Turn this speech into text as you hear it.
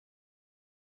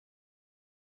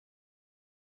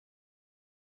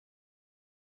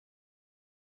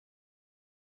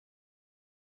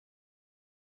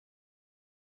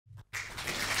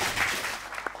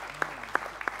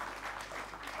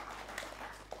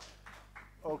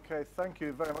Okay, thank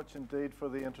you very much indeed for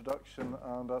the introduction,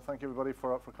 and thank you everybody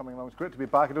for coming along. It's great to be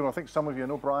back. I think some of you, I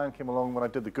know Brian came along when I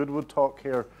did the Goodwood talk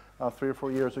here 3 or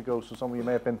 4 years ago, so some of you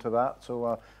may have been to that.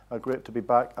 So great to be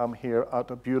back here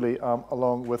at Beaulieu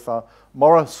along with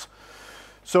Maurice.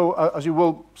 So as you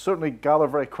will certainly gather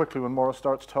very quickly when Maurice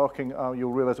starts talking,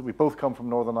 you'll realise that we both come from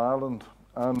Northern Ireland.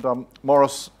 And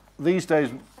Maurice, these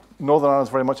days Northern Ireland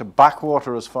is very much a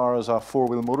backwater as far as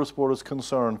four-wheel motorsport is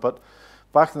concerned, but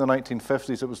back in the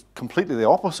 1950s, it was completely the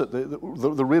opposite.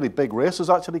 The really big races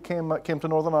actually came to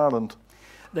Northern Ireland.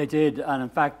 They did, and in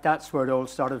fact, that's where it all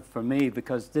started for me,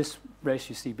 because this race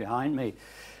you see behind me,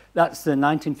 that's the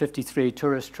 1953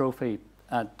 Tourist Trophy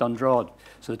at Dundrod.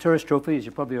 So the Tourist Trophy, as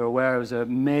you probably are aware, was a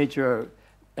major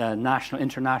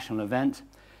international event.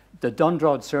 The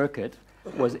Dundrod circuit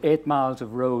was 8 miles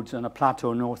of roads on a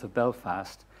plateau north of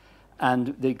Belfast. And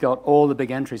they got all the big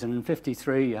entries. And in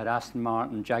 '53, you had Aston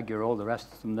Martin, Jaguar, all the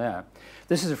rest of them there.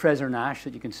 This is a Fraser-Nash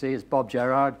that you can see. It's Bob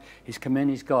Gerrard. He's come in.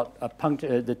 He's got a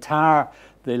the tire,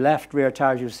 the left rear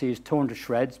tire, you'll see, is torn to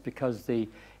shreds because the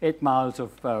 8 miles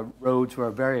of roads were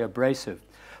very abrasive.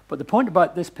 But the point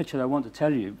about this picture that I want to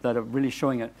tell you, that are really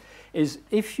showing it, is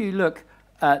if you look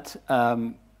at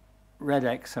red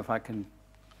X, if I can,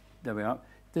 there we are.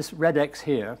 This red X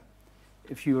here,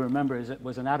 if you remember,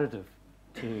 was an additive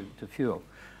to fuel.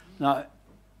 Now,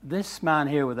 this man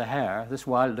here with the hair, this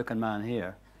wild-looking man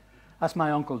here, that's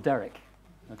my Uncle Derek,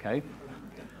 okay?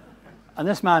 And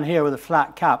this man here with a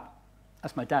flat cap,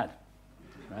 that's my dad,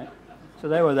 right? So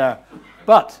they were there.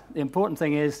 But the important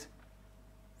thing is,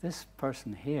 this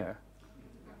person here,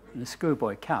 in the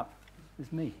schoolboy cap,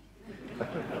 is me.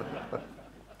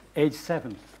 Age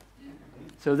 7.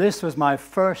 So this was my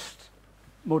first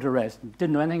motor race.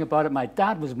 Didn't know anything about it. My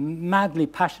dad was madly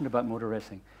passionate about motor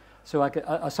racing. So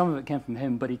some of it came from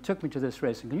him, but he took me to this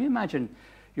race. And can you imagine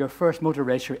your first motor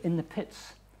race, you're in the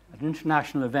pits at an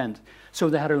international event. So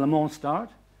they had a Le Mans start.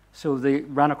 So they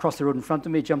ran across the road in front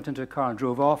of me, jumped into a car and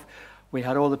drove off. We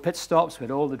had all the pit stops, we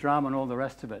had all the drama and all the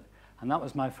rest of it. And that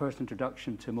was my first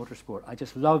introduction to motorsport. I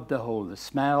just loved the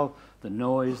smell, the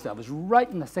noise. I was right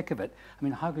in the thick of it. I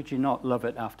mean, how could you not love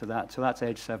it after that? So that's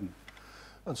age 7.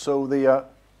 And so the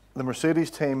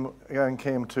Mercedes team again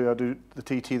came to do the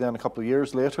TT then a couple of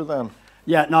years later then?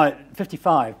 Yeah, no,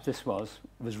 55 this was.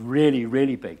 It was really,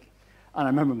 really big. And I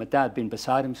remember my dad being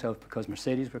beside himself because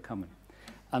Mercedes were coming.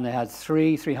 And they had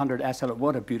 300 SL.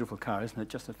 What a beautiful car, isn't it?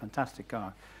 Just a fantastic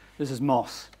car. This is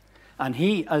Moss. And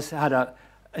he had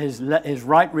his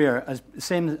right rear,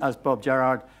 same as Bob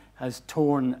Gerrard, has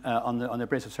torn on the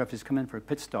abrasive surface, come in for a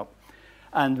pit stop.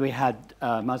 And we had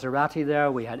Maserati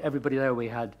there, we had everybody there, we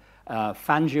had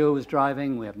Fangio was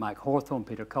driving, we had Mike Hawthorne,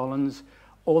 Peter Collins,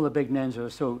 all the big names were,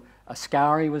 so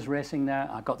Ascari was racing there,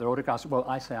 I got their autographs, well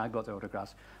I say I got their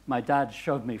autographs. My dad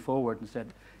shoved me forward and said,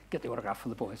 get the autograph for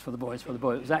the boys, for the boys, for the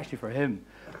boys. It was actually for him,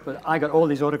 but I got all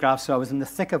these autographs, so I was in the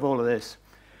thick of all of this.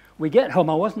 We get home,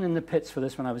 I wasn't in the pits for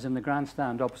this one, I was in the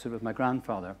grandstand opposite with my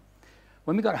grandfather.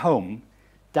 When we got home,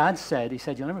 Dad said, he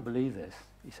said, you'll never believe this.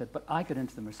 He said, but I got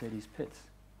into the Mercedes pits.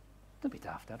 Don't be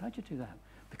daft, Dad, how'd you do that?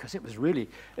 Because it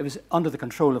was under the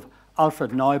control of Alfred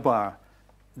Neubauer,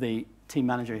 the team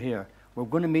manager here. We're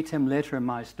going to meet him later in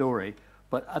my story,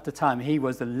 but at the time he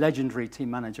was the legendary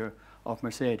team manager of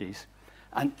Mercedes.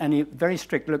 And he very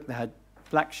strict look, they had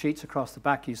black sheets across the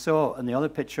back. You saw in the other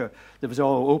picture that was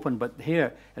all open, but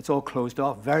here it's all closed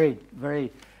off, very,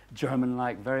 very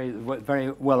German-like,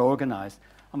 very well organized.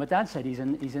 And my dad said he's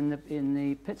in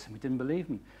the pits, and we didn't believe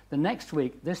him. The next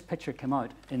week, this picture came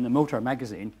out in the Motor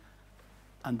magazine,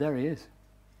 and there he is.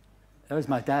 There's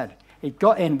my dad. He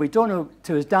got in. We don't know,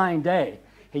 to his dying day,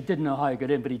 he didn't know how he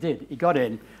got in, but he did. He got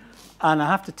in. And I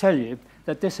have to tell you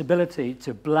that this ability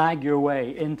to blag your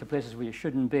way into places where you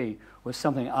shouldn't be was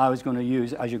something I was going to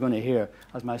use, as you're going to hear,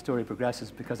 as my story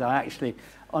progresses, because I actually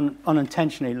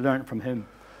unintentionally learned from him.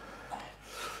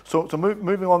 So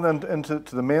moving on then into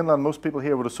the mainland, most people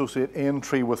here would associate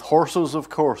Aintree with horses, of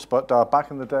course, but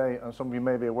back in the day, and some of you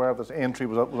may be aware of this, Aintree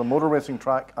was a motor racing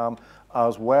track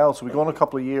as well. So we've gone a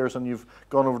couple of years and you've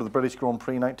gone over to the British Grand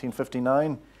Prix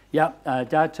 1959. Yeah,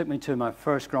 Dad took me to my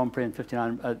first Grand Prix in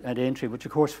 '59 at Aintree, which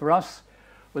of course for us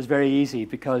was very easy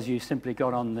because you simply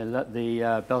got on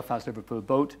the Belfast-Liverpool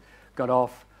boat, got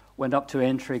off, went up to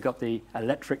Aintree, got the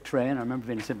electric train. I remember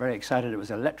being very excited. It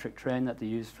was an electric train that they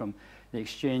used from the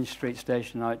Exchange Street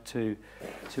station out to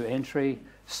Aintree,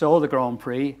 saw the Grand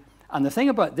Prix. And the thing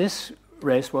about this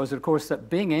race was, of course, that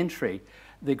being Aintree,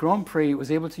 the Grand Prix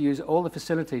was able to use all the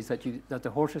facilities that the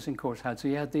horse racing course had. So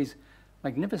you had these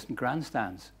magnificent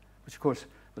grandstands, which of course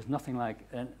was nothing like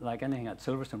anything at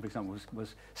Silverstone, for example,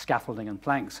 was scaffolding and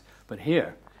planks. But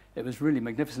here, It was really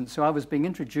magnificent. So I was being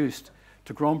introduced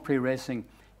to Grand Prix racing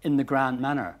in the grand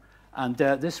manner. And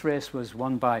this race was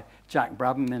won by Jack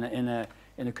Brabham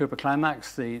in a Cooper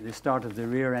Climax, the start of the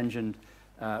rear-engined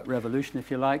revolution, if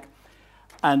you like.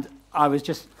 And I was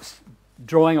just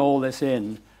drawing all this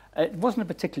in. It wasn't a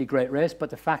particularly great race, but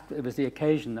the fact that it was the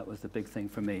occasion that was the big thing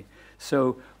for me.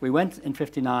 So we went in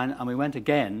 '59, and we went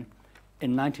again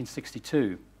in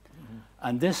 1962.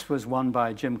 And this was won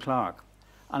by Jim Clark.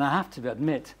 And I have to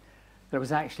admit that it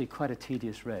was actually quite a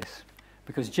tedious race,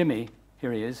 because Jimmy,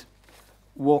 here he is,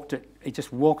 he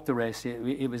just walked the race.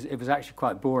 It was actually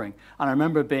quite boring. And I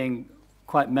remember being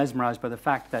quite mesmerized by the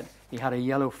fact that he had a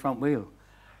yellow front wheel.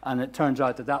 And it turns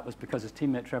out that that was because his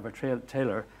teammate Trevor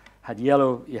Taylor had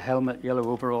yellow helmet, yellow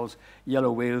overalls,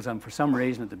 yellow wheels, and for some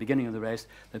reason at the beginning of the race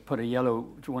they put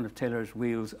one of Taylor's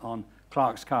wheels on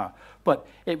Clark's car. But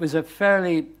it was a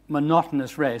fairly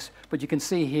monotonous race, but you can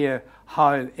see here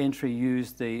how Aintree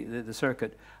used the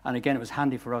circuit, and again it was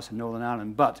handy for us in Northern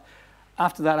Ireland. But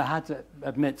after that I had to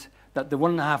admit that the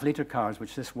 1.5 litre cars,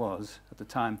 which this was at the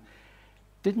time,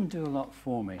 didn't do a lot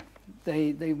for me.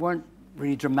 They weren't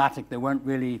really dramatic, they weren't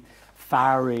really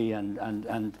fiery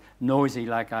and noisy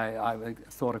like I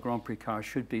thought a Grand Prix car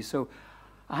should be. So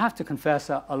I have to confess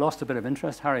I lost a bit of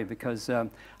interest, Harry, because I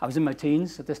was in my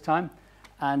teens at this time,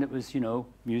 and it was, you know,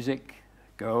 music,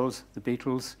 girls, the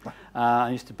Beatles.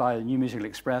 I used to buy the New Musical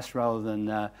Express rather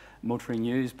than Motoring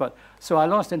News. So I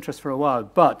lost interest for a while,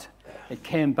 but it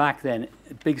came back then,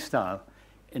 big style,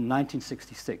 in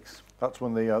 1966. That's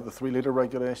when the 3 litre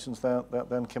regulations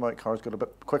then came out. Cars got a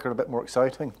bit quicker, a bit more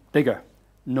exciting. Bigger,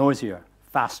 noisier,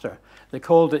 faster. They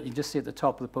called it, you just see at the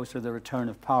top of the poster, the return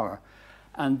of power.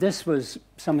 And this was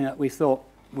something that we thought,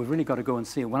 we've really got to go and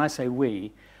see. When I say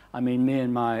we, I mean me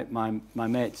and my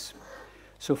mates.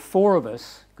 So 4 of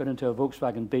us got into a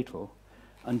Volkswagen Beetle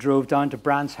and drove down to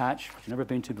Brands Hatch, which I've never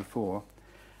been to before.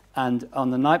 And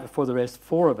on the night before the race,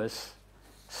 4 of us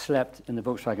slept in the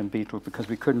Volkswagen Beetle because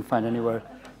we couldn't find anywhere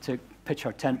to pitch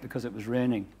our tent because it was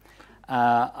raining.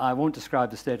 I won't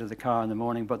describe the state of the car in the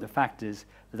morning, but the fact is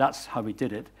that that's how we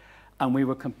did it. And we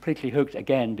were completely hooked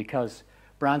again because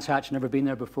Brands Hatch, never been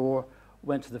there before,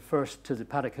 went to the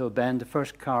Paddock Hill Bend. The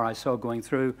first car I saw going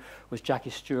through was Jackie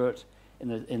Stewart in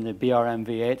the BRM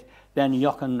V8. Then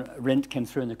Jochen Rindt came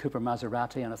through in the Cooper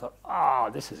Maserati, and I thought, oh,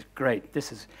 this is great.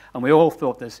 And we all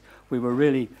thought this. We were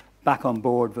really back on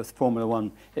board with Formula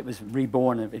One. It was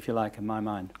reborn, if you like, in my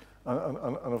mind.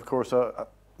 And of course,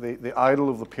 the idol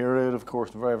of the period, of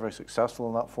course, very, very successful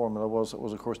in that formula was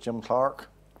of course, Jim Clark.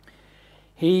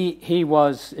 He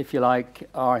was, if you like,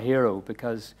 our hero,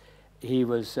 because he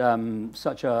was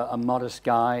such a modest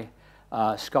guy,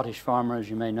 Scottish farmer, as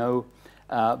you may know,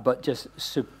 but just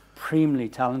supremely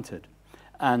talented.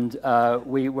 And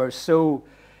we were so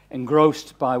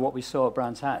engrossed by what we saw at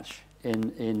Brands Hatch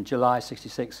in July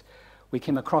 '66, we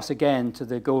came across again to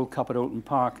the Gold Cup at Oulton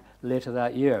Park later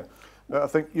that year. I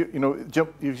think, you know,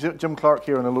 Jim Clark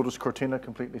here in a Lotus Cortina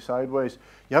completely sideways.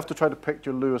 You have to try to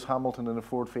picture Lewis Hamilton in a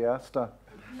Ford Fiesta.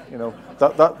 You know,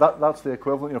 that's the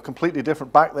equivalent, you know, completely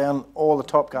different. Back then, all the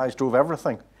top guys drove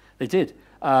everything. They did.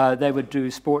 They would do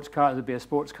sports car, there'd be a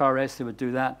sports car race, they would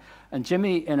do that. And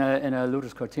Jimmy in a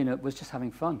Lotus Cortina was just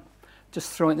having fun.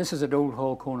 Just throwing, this is at Old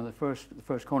Hall Corner, the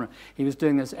first corner. He was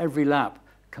doing this every lap,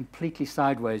 completely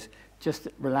sideways, just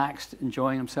relaxed,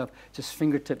 enjoying himself, just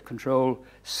fingertip control,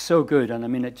 so good. And I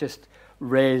mean, it just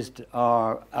raised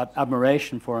our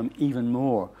admiration for him even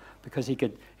more, because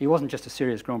he wasn't just a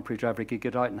serious Grand Prix driver, he could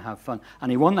get out and have fun.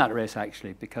 And he won that race,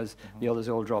 actually, because the others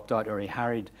all dropped out, or he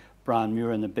harried Brian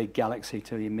Muir in the big Galaxy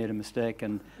till he made a mistake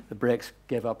and the brakes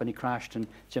gave up and he crashed and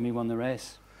Jimmy won the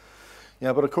race.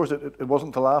 Yeah, but of course it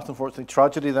wasn't to last, unfortunately.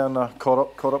 Tragedy then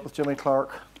caught up with Jimmy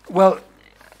Clark. Well,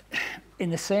 in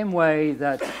the same way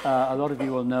that a lot of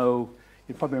you will know,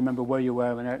 you probably remember where you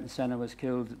were when Ayrton Senna was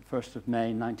killed 1st of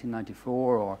May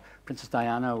 1994, or Princess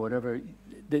Diana, or whatever,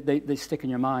 they stick in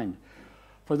your mind.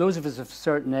 For those of us of a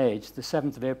certain age, the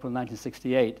 7th of April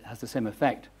 1968 has the same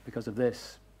effect because of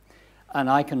this. And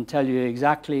I can tell you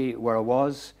exactly where I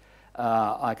was.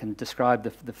 I can describe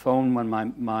the phone when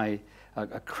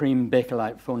a cream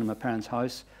Bakelite phone in my parents'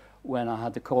 house, when I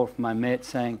had the call from my mate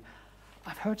saying,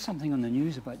 I've heard something on the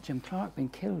news about Jim Clark being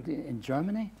killed in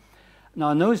Germany. Now,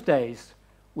 in those days,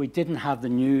 we didn't have the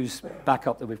news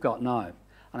backup that we've got now.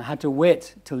 And I had to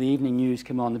wait till the evening news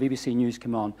came on, the BBC News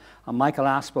came on, and Michael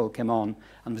Aspel came on,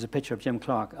 and there was a picture of Jim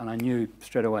Clark, and I knew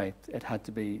straight away it had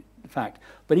to be the fact.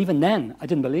 But even then, I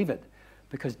didn't believe it,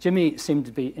 because Jimmy seemed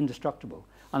to be indestructible.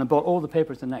 And I bought all the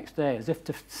papers the next day, as if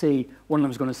to see, one of them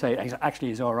was going to say, actually,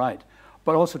 he's all right,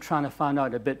 but also trying to find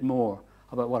out a bit more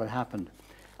about what had happened.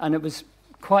 And it was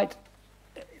quite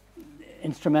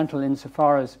instrumental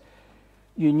insofar as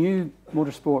you knew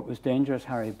motorsport was dangerous,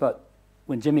 Harry, but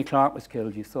when Jimmy Clark was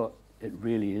killed, you thought it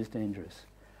really is dangerous.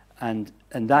 And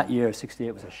that year,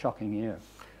 68, was a shocking year.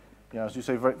 Yeah, as you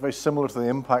say, very, very similar to the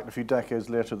impact a few decades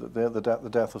later, the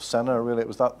death of Senna, really. It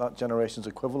was that generation's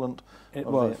equivalent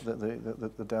of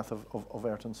the death of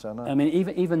Ayrton Senna. I mean,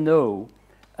 even though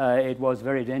it was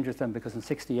very dangerous then, because in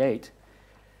 68,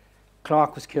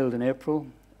 Clark was killed in April,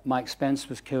 Mike Spence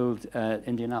was killed at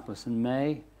Indianapolis in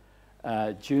May,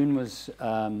 June was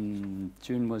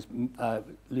Ludovico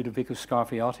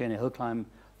Scarfiotti in a hill climb.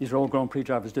 These are all Grand Prix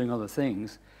drivers doing other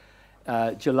things.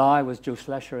 July was Joe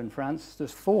Schlescher in France.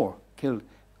 There's 4 killed,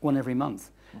 1 every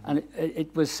month. Mm-hmm. And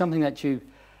it was something that you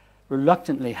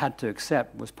reluctantly had to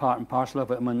accept, was part and parcel of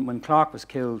it. And when Clark was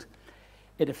killed,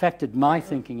 it affected my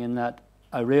thinking in that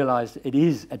I realized it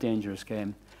is a dangerous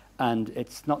game, and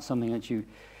it's not something that you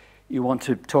want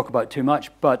to talk about too much,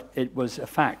 but it was a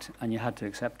fact, and you had to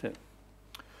accept it.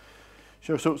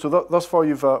 Sure. So thus far,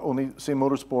 you've only seen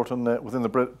motorsport within the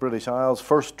British Isles.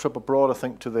 First trip abroad, I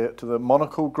think, to the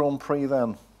Monaco Grand Prix.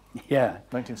 Then, yeah,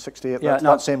 1968. Yeah,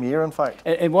 that same year, in fact.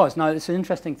 It was. Now, it's an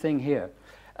interesting thing here.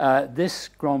 This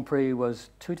Grand Prix was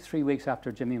 2 to 3 weeks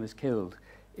after Jimmy was killed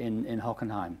in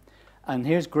Hockenheim, and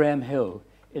here's Graham Hill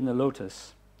in the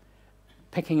Lotus,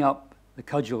 picking up the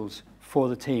cudgels for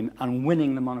the team and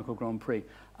winning the Monaco Grand Prix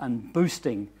and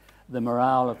boosting the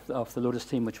morale of the Lotus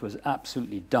team, which was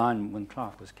absolutely down when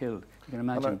Clark was killed. You can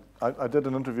imagine. I did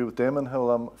an interview with Damon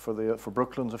Hill for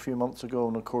Brooklands a few months ago,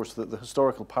 and of course the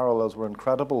historical parallels were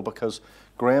incredible, because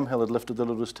Graham Hill had lifted the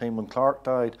Lotus team when Clark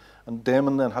died, and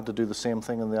Damon then had to do the same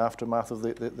thing in the aftermath of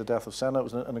the death of Senna. It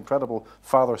was an incredible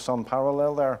father-son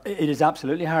parallel there. It is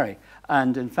absolutely, Harry.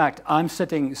 And in fact, I'm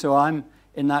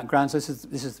in that grandstand.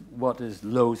 This is what is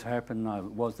Lowe's Hairpin now.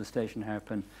 It was the station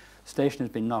Hairpin. Station has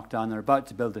been knocked down. They're about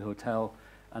to build the hotel,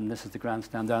 and this is the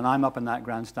grandstand there. And I'm up in that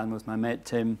grandstand with my mate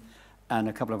Tim and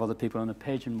a couple of other people on a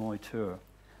Page and Moy tour.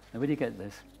 Now, where do you get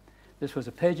this? This was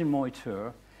a Page and Moy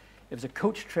tour. It was a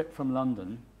coach trip from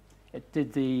London. It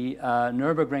did the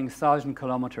Nürburgring 1,000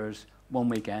 kilometers one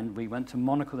weekend. We went to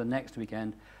Monaco the next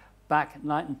weekend. Back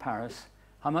night in Paris.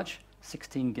 How much?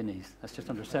 16 guineas. That's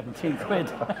just under 17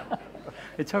 quid.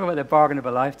 You talk about the bargain of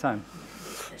a lifetime.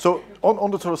 So,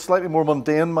 on to sort of slightly more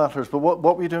mundane matters, but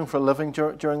what were you doing for a living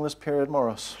during this period,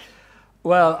 Maurice?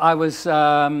 Well, I was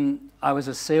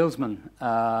a salesman.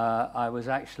 I was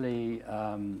actually,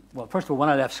 well, first of all, when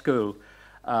I left school,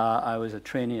 I was a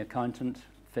trainee accountant,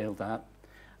 failed that.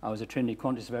 I was a trainee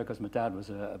quantity surveyor because my dad was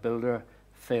a builder,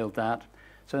 failed that.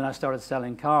 So then I started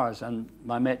selling cars, and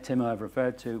my mate Tim, who I've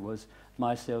referred to, was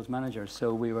my sales manager.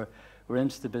 So we were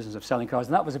into the business of selling cars,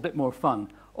 and that was a bit more fun,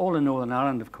 all in Northern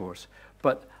Ireland, of course.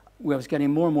 But I was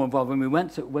getting more and more involved. When we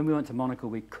went to Monaco,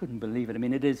 we couldn't believe it. I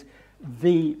mean, it is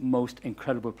the most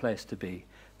incredible place to be.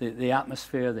 The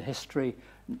atmosphere, the history,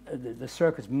 the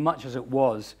circuit, as much as it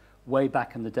was way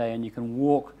back in the day, and you can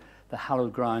walk the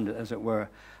hallowed ground, as it were.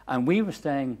 And we were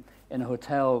staying in a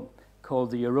hotel called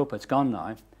the Europa. It's gone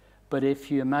now. But if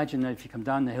you imagine that if you come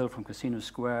down the hill from Casino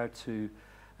Square to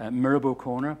Mirabeau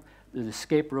Corner, the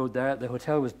escape road there, the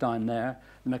hotel was down there.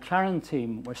 The McLaren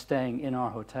team were staying in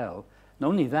our hotel. Not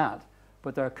only that,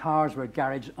 but their cars were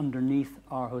garaged underneath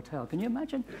our hotel. Can you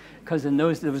imagine? Because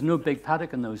there was no big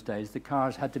paddock in those days. The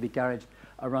cars had to be garaged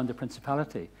around the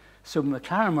Principality. So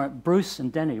McLaren, Bruce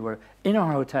and Denny were in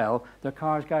our hotel, their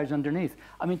cars garaged underneath.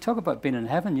 I mean, talk about being in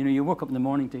heaven. You know, you woke up in the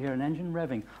morning to hear an engine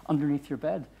revving underneath your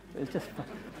bed. It's just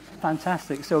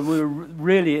fantastic. So we were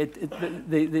really,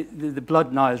 the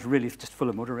blood now is really just full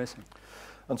of motor racing.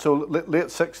 And so late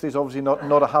 60s, obviously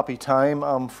not a happy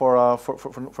time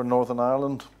for Northern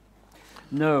Ireland.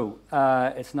 No,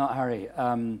 it's not, Harry.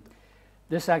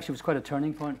 This actually was quite a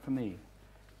turning point for me,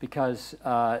 because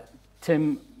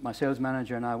Tim, my sales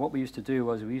manager, and I, what we used to do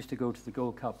was we used to go to the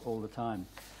Gold Cup all the time.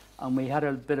 And we had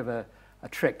a bit of a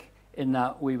trick in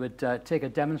that we would take a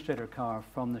demonstrator car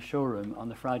from the showroom on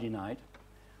the Friday night.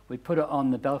 We'd put it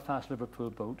on the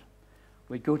Belfast-Liverpool boat.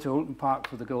 We'd go to Oulton Park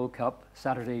for the Gold Cup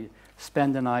Saturday,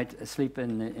 spend the night asleep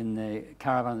in the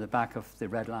caravan at the back of the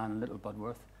Red Lion in Little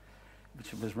Budworth,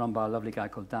 which was run by a lovely guy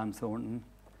called Dan Thornton.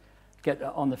 Get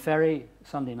on the ferry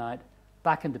Sunday night,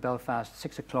 back into Belfast,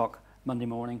 6 o'clock Monday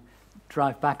morning,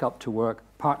 drive back up to work,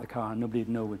 park the car, and nobody would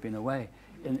know we'd been away.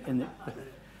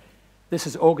 This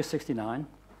is August '69.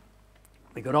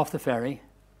 We got off the ferry,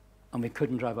 and we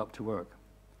couldn't drive up to work.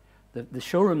 The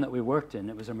showroom that we worked in,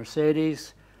 it was a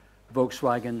Mercedes,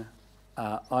 Volkswagen,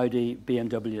 Audi,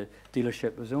 BMW dealership.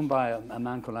 It was owned by a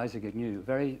man called Isaac Agnew, a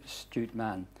very astute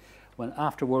man. When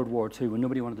after World War II, when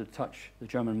nobody wanted to touch the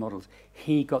German models,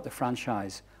 he got the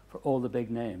franchise for all the big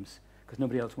names, because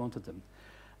nobody else wanted them.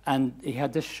 And he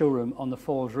had this showroom on the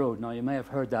Falls Road. Now, you may have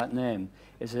heard that name.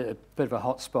 It's a bit of a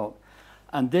hot spot.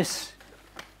 And this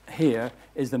here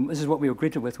is this is what we were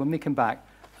greeted with when we came back,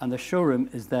 and the showroom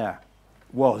is there,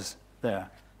 was there.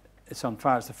 It's on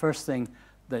fire. It's the first thing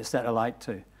that it set alight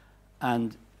to.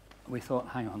 And we thought,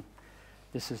 hang on,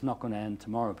 this is not going to end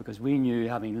tomorrow, because we knew,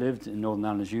 having lived in Northern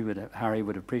Ireland, as you would, Harry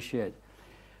would appreciate,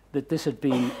 that this had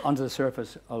been under the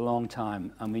surface a long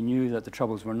time, and we knew that the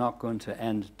troubles were not going to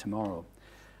end tomorrow.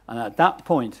 And at that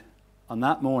point, on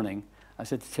that morning, I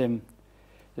said to Tim,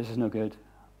 this is no good.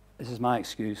 This is my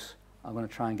excuse. I'm going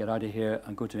to try and get out of here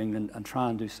and go to England and try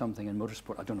and do something in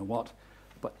motorsport. I don't know what,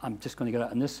 but I'm just going to get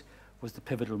out. And this was the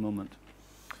pivotal moment.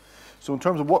 So in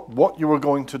terms of what you were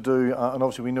going to do, and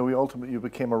obviously we know ultimately you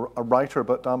became a writer,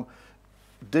 but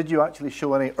did you actually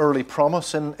show any early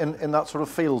promise in that sort of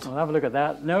field? Well, have a look at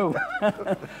that. No.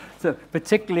 So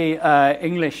particularly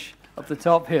English up the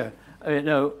top here. You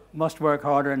know, must work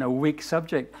harder in a weak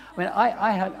subject. I mean, I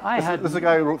had. This is a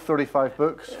guy who wrote 35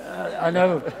 books. I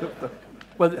know.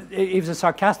 Well, he was a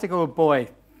sarcastic old boy.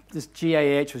 This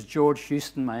GAH was George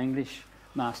Houston, my English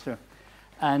master.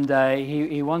 And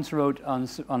he once wrote on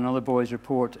another boy's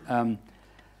report, an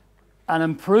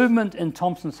improvement in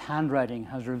Thompson's handwriting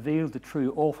has revealed the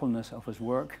true awfulness of his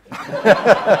work.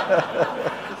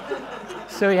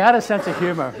 So he had a sense of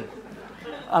humor.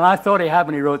 And I thought he had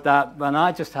when he wrote that, and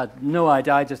I just had no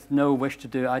idea, I just no wish to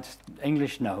do it.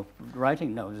 English, no.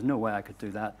 Writing, no. There's no way I could do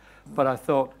that. But I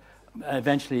thought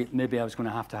eventually maybe I was going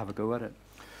to have a go at it.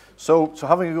 So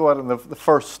having a go at it, the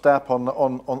first step on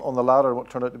the ladder, what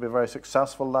turned out to be a very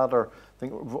successful ladder, I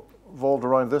think revolved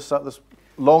around this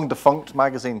long defunct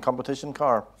magazine, Competition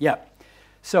Car. Yeah.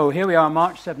 So here we are,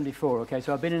 March 74. Okay,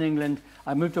 so I've been in England.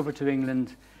 I moved over to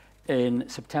England in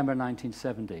September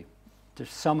 1970 to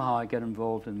somehow get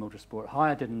involved in motorsport. How,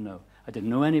 I didn't know. I didn't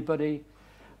know anybody,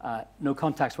 no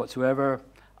contacts whatsoever.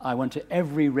 I went to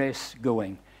every race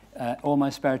going. All my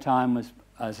spare time was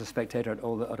as a spectator at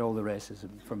all the races,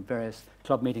 from various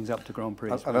club meetings up to Grand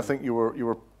Prix. And I think you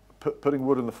were putting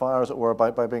wood in the fire, as it were,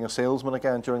 by being a salesman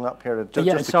again during that period.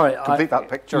 Just to complete that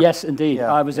picture. Yes, indeed.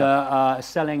 Yeah, I was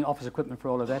selling office equipment for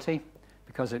Olivetti,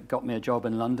 because it got me a job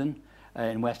in London,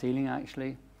 in West Ealing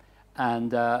actually,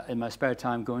 and in my spare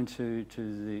time going to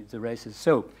the races.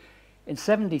 So in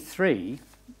 '73,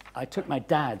 I took my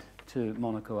dad to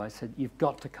Monaco. I said, "You've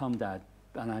got to come, Dad."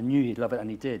 And I knew he'd love it, and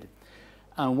he did.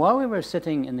 And while we were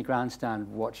sitting in the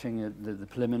grandstand watching the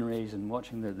preliminaries and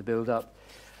watching the build-up,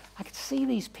 I could see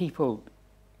these people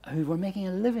who were making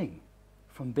a living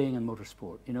from being in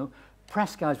motorsport, you know,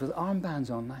 press guys with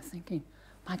armbands on. And I'm thinking,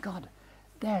 my God,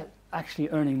 they're actually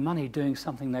earning money doing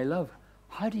something they love.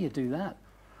 How do you do that?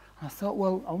 And I thought,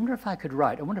 well, I wonder if I could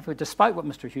write. I wonder if, despite what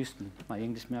Mr. Houston, my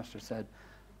English master, said,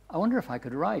 I wonder if I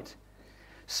could write.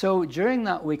 So during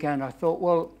that weekend, I thought,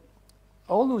 well,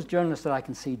 all those journalists that I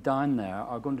can see down there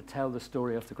are going to tell the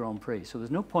story of the Grand Prix. So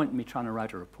there's no point in me trying to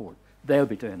write a report. They'll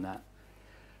be doing that.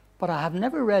 But I have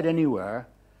never read anywhere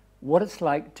what it's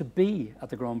like to be at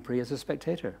the Grand Prix as a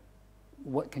spectator.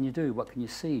 What can you do? What can you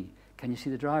see? Can you see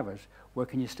the drivers? Where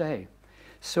can you stay?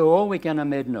 So all weekend I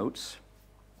made notes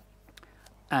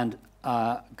and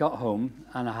got home,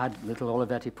 and I had a little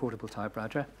Olivetti portable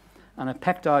typewriter, and I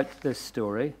picked out this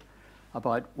story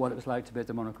about what it was like to be at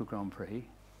the Monaco Grand Prix.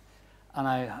 And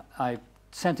I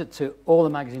sent it to all the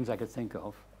magazines I could think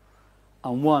of,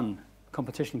 and one,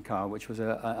 Competition Car, which was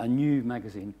a new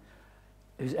magazine,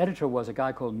 whose editor was a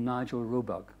guy called Nigel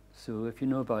Roebuck. So if you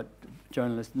know about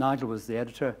journalists, Nigel was the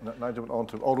editor. Nigel went on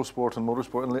to Autosport and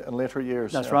Motorsport in later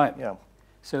years. That's right. Yeah.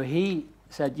 So he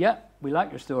said, yeah, we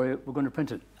like your story, we're going to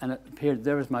print it. And it appeared,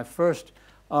 there was my first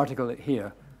article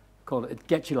here, called It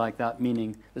Gets You Like That,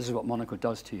 meaning this is what Monaco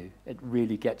does to you. It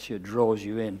really gets you, draws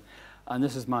you in. And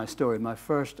this is my story, my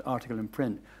first article in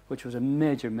print, which was a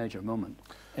major, major moment,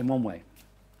 in one way.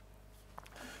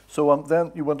 So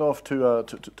then you went off to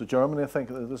Germany, I think.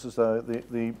 This is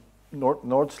the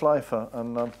Nordschleife,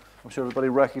 and I'm sure everybody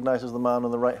recognises the man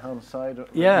on the right-hand side.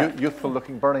 Yeah.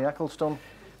 Youthful-looking Bernie Ecclestone.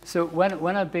 So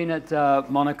when I'd been at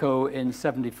Monaco in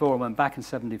 '74, went back in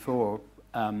 '74,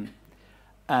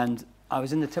 and I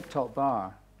was in the Tip Top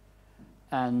Bar,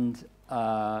 and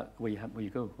where you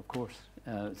go, of course.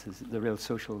 This is the real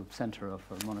social centre of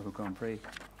Monaco Grand Prix.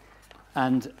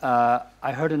 And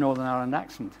I heard a Northern Ireland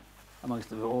accent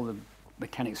amongst all the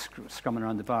mechanics scrumming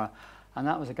around the bar. And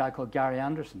that was a guy called Gary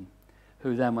Anderson,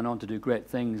 who then went on to do great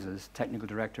things as technical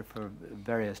director for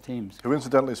various teams. Who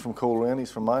incidentally is from Coleraine,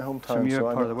 he's from my hometown, from your so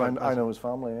part of the world, I know his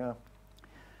family, yeah.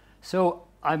 So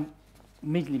I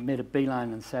immediately made a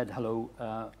beeline and said,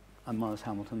 hello, I'm Maurice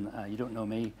Hamilton, you don't know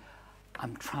me.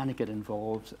 I'm trying to get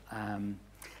involved.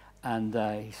 And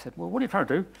he said, well, what are you trying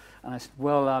to do? And I said,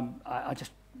 well, I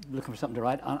just looking for something to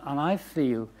write. And I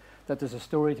feel that there's a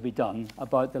story to be done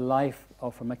about the life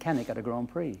of a mechanic at a Grand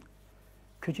Prix.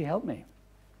 Could you help me?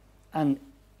 And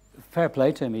fair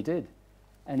play to him, he did.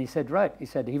 And he said, right. He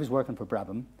said he was working for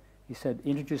Brabham. He said,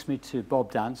 he introduced me to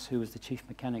Bob Dance, who was the chief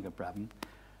mechanic of Brabham.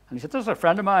 And he said, this is a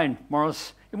friend of mine,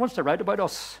 Maurice. He wants to write about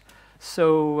us.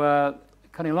 So,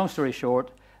 cutting a long story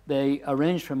short, they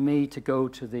arranged for me to go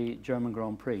to the German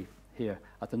Grand Prix here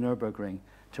at the Nürburgring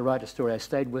to write a story. I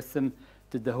stayed with them,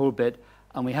 did the whole bit,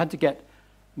 and we had to get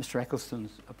Mr.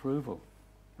 Ecclestone's approval,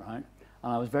 right?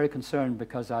 And I was very concerned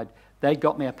because they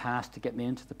got me a pass to get me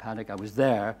into the paddock. I was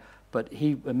there, but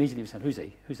he immediately said, who's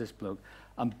he? Who's this bloke?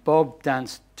 And Bob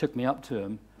Dance took me up to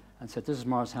him and said, this is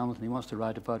Maurice Hamilton. He wants to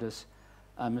write about us.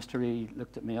 And Mr. E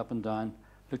looked at me up and down,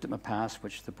 looked at my pass,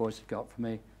 which the boys had got for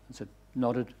me, and said,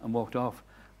 nodded and walked off,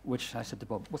 which I said to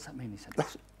Bob, what's that mean? He said,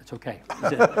 it's okay.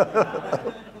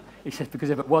 He said, because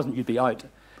if it wasn't, you'd be out.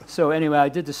 So anyway, I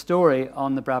did the story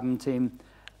on the Brabham team,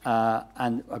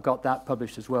 and I got that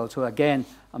published as well. So again,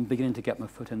 I'm beginning to get my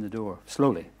foot in the door,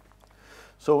 slowly.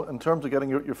 So in terms of getting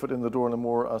your foot in the door in a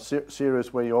more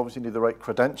serious way, you obviously need the right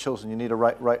credentials and you need a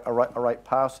right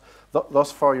pass.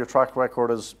 Thus far, your track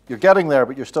record is, you're getting there,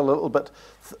 but you're still a little bit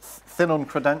thin on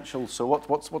credentials. So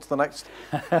what's the next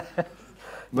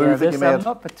move that you made? I'm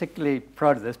not particularly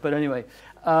proud of this, but anyway.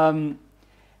 When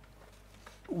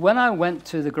I went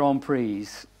to the Grand Prix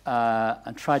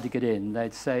and tried to get in,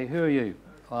 they'd say, who are you?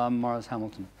 Well, I'm Maurice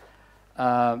Hamilton.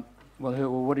 Well,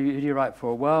 who do you write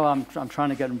for? Well, I'm trying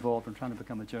to get involved. I'm trying to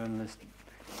become a journalist.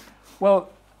 Well,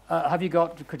 have you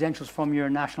got credentials from your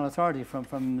national authority,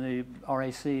 from the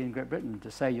RAC in Great Britain,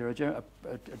 to say you're a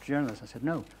journalist? I said,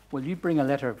 no. Well, you bring a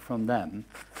letter from them,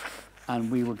 and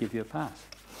we will give you a pass.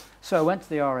 So I went to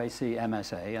the RAC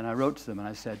MSA, and I wrote to them, and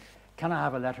I said, can I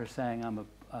have a letter saying I'm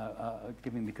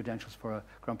giving me credentials for a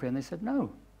Grand Prix? And they said,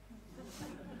 no.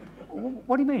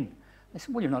 What do you mean? They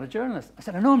said, well, you're not a journalist. I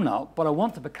said, I know I'm not, but I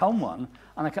want to become one,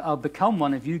 and I'll become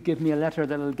one if you give me a letter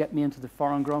that will get me into the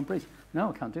foreign Grand Prix. No,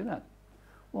 I can't do that.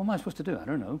 What am I supposed to do? I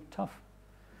don't know. Tough.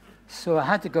 So I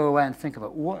had to go away and think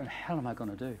about, what the hell am I going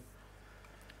to do?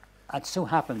 It so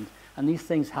happened, and these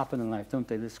things happen in life, don't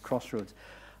they, this crossroads.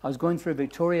 I was going through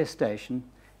Victoria Station.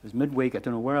 It was midweek. I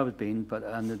don't know where I was been, but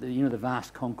you know, the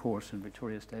vast concourse in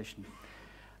Victoria Station.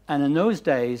 And in those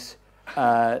days,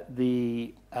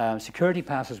 the security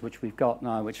passes which we've got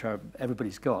now, which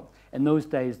everybody's got, in those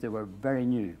days they were very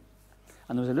new.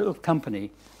 And there was a little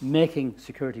company making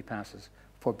security passes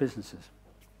for businesses.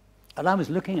 And I was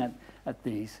looking at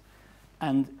these,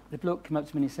 and the bloke came up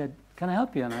to me and he said, can I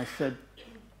help you? And I said,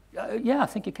 yeah, I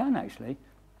think you can actually.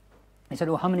 He said,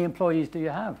 well, how many employees do you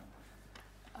have?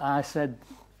 I said,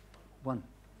 one.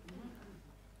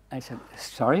 I said,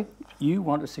 sorry, you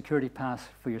want a security pass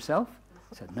for yourself?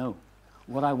 I said, no.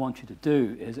 What I want you to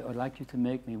do is I'd like you to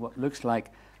make me what looks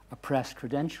like a press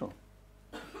credential.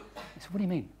 I said, what do you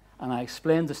mean? And I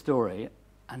explained the story,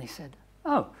 and he said,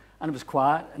 oh. And it was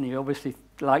quiet, and he obviously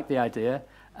liked the idea,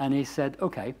 and he said,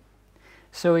 okay.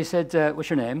 So he said, what's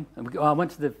your name? And I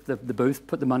went to the booth,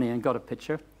 put the money in, got a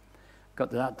picture,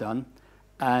 got that done.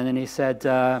 And then he said,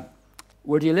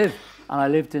 where do you live? And I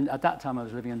lived in, at that time I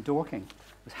was living in Dorking.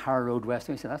 It was Harrow Road West.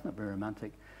 And he said, that's not very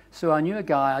romantic. So I knew a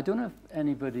guy, I don't know if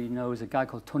anybody knows, a guy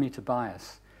called Tony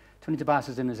Tobias. Tony Tobias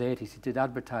is in his 80s. He did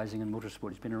advertising in motorsport.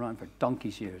 He's been around for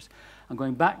donkey's years. And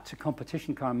going back to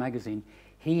Competition Car magazine,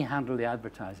 he handled the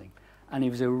advertising. And he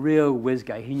was a real whiz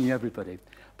guy. He knew everybody.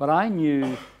 But I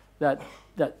knew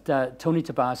that Tony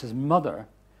Tobias's mother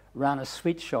ran a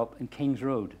sweet shop in King's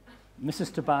Road.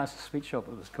 Mrs. Tobias' sweet shop,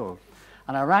 it was called.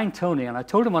 And I rang Tony, and I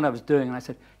told him what I was doing, and I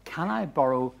said, can I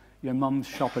borrow your mum's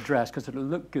shop address, because it'll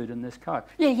look good in this card?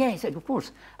 Yeah, he said, of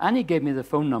course. And he gave me the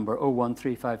phone number,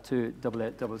 01352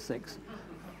 8866.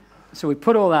 So we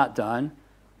put all that down,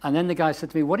 and then the guy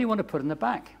said to me, what do you want to put in the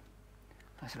back?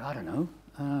 I said, I don't know.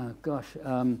 Oh, gosh.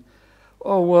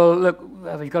 Oh, well, look,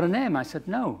 have you got a name? I said,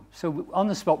 no. So on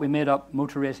the spot, we made up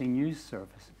Motor Racing News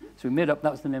Service. So we made up,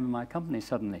 that was the name of my company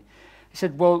suddenly. He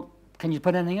said, well, can you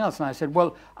put anything else? And I said,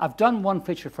 well, I've done one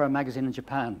feature for a magazine in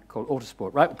Japan called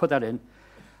Autosport. Right, we'll put that in.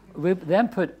 We then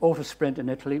put Autosprint in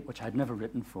Italy, which I'd never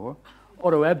written for.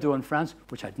 Auto Hebdo in France,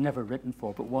 which I'd never written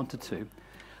for, but wanted to.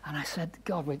 And I said,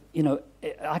 God, wait, you know,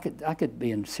 I could be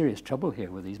in serious trouble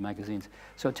here with these magazines.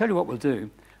 So I'll tell you what we'll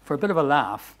do. For a bit of a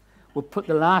laugh, we'll put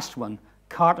the last one,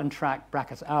 Cart and Track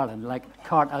brackets Ireland, like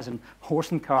cart as in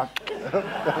horse and cart.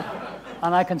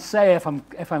 And I can say if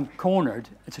I'm cornered,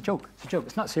 it's a joke. It's a joke.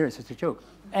 It's not serious. It's a joke.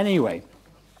 Anyway,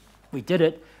 we did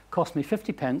it. Cost me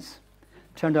 50 pence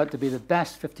turned out to be the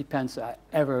best 50 pence I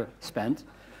ever spent,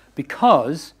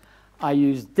 because I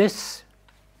used this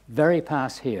very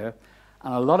pass here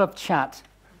and a lot of chat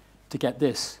to get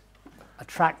this, a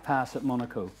track pass at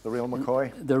Monaco. The real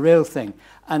McCoy? The real thing.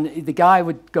 And the guy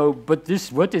would go, but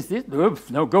this, what is this?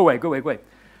 No, go away, go away, go away.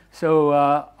 So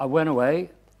I went away.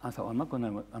 I thought, I'm not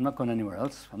going anywhere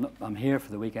else. I'm here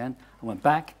for the weekend. I went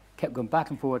back, kept going back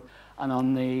and forward. And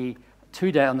on the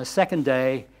second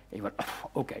day, he went,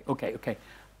 okay,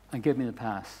 and gave me the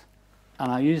pass.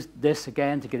 And I used this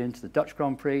again to get into the Dutch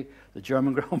Grand Prix, the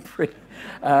German Grand Prix,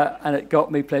 and it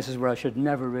got me places where I should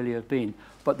never really have been.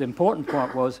 But the important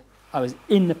part was I was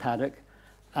in the paddock,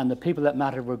 and the people that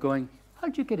mattered were going,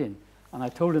 how'd you get in? And I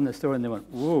told them the story, and they went,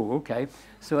 whoa, okay.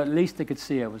 So at least they could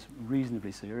see I was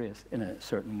reasonably serious in a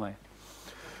certain way.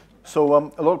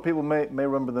 So a lot of people may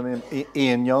remember the name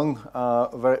Ian Young, a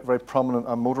very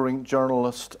prominent motoring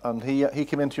journalist, and he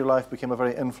came into your life, became a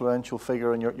very influential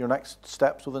figure in your next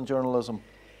steps within journalism.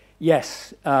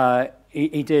 Yes,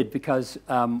 he did, because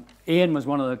Ian was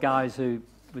one of the guys who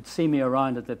would see me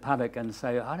around at the paddock and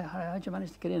say, how'd you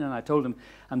manage to get in? And I told him,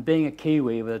 and being a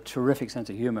Kiwi with a terrific sense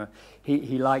of humour,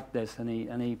 he liked this, and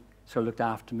he sort of looked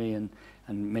after me and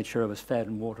made sure I was fed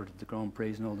and watered at the Grand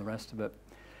Prix and all the rest of it.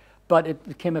 But it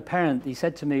became apparent, he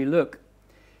said to me, look,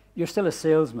 you're still a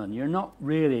salesman, you're not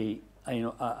really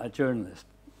a journalist,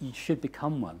 you should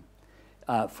become one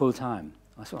full time.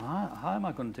 I said, how am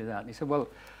I going to do that? And he said, well,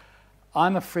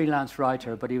 I'm a freelance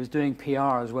writer, but he was doing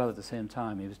PR as well at the same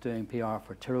time. He was doing PR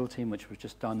for Tyrrell Team, which was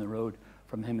just down the road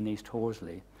from him in East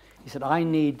Horsley. He said, I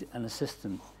need an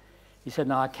assistant. He said,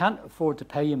 now I can't afford to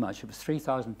pay you much. It was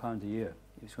 £3,000 a year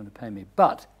he was going to pay me.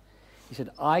 But he said,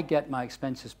 I get my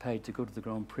expenses paid to go to the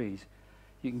Grand Prix.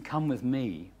 You can come with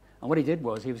me. And what he did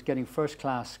was he was getting first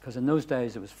class, because in those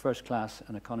days it was first class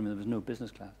and economy, there was no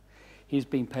business class. He's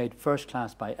being paid first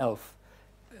class by Elf,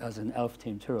 as an Elf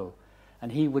Team Tyrrell.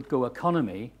 And he would go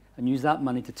economy and use that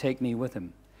money to take me with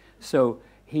him. So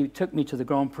he took me to the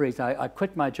Grand Prix. I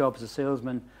quit my job as a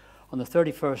salesman on the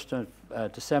 31st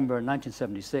of December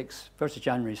 1976, 1st of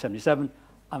January 77.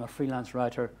 I'm a freelance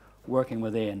writer working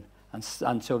with Ian.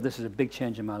 And so this is a big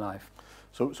change in my life.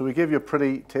 So we gave you a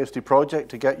pretty tasty project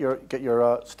to get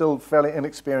your still fairly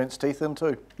inexperienced teeth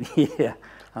into. Yeah,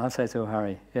 I'll say so,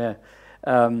 Harry. Yeah.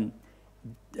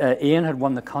 Ian had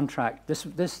won the contract.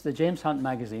 The James Hunt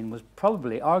magazine was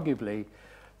arguably,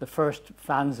 the first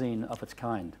fanzine of its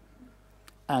kind.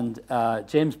 And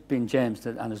James, being James,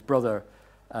 and his brother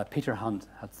Peter Hunt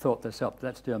had thought this up.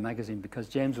 Let's do a magazine, because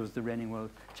James was the reigning world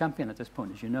champion at this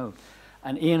point, as you know.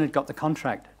 And Ian had got the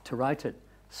contract to write it.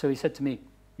 So he said to me,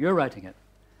 you're writing it.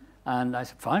 And I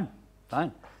said, fine.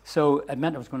 So it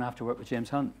meant I was going to have to work with James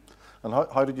Hunt. And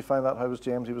how did you find that? How was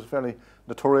James? He was a fairly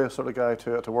notorious sort of guy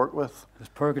to work with. It was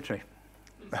purgatory.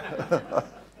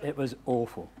 It was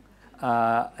awful.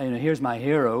 Here's my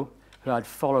hero, who I'd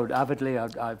followed avidly.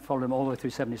 I followed him all the way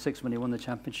through 76 when he won the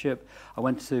championship. I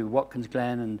went to Watkins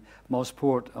Glen and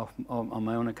motorsport on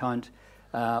my own account.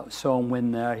 Saw him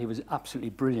win there. He was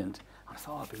absolutely brilliant. I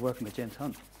thought I'd be working with James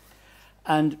Hunt.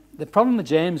 And the problem with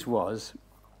James was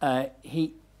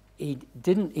he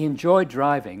enjoyed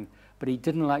driving, but he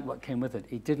didn't like what came with it.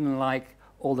 He didn't like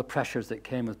all the pressures that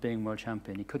came with being world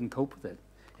champion. He couldn't cope with it.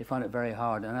 He found it very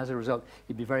hard, and as a result,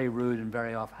 he'd be very rude and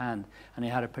very offhand, and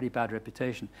he had a pretty bad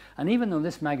reputation. And even though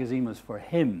this magazine was for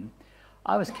him,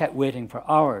 I was kept waiting for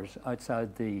hours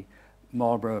outside the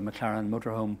Marlborough McLaren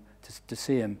motorhome to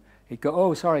see him. He'd go,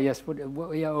 oh, sorry, yes,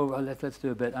 let's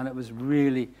do a bit, and it was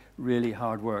really, really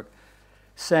hard work.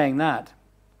 Saying that,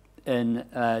 in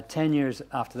 10 years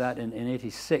after that, in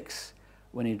 86,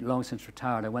 when he'd long since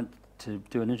retired, I went to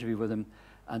do an interview with him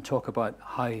and talk about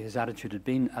how his attitude had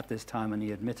been at this time, and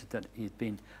he admitted that he'd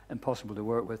been impossible to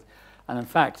work with. And in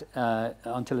fact,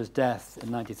 until his death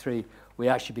in 93, we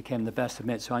actually became the best of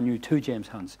mates. So I knew two James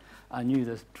Hunts. I knew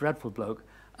this dreadful bloke,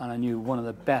 and I knew one of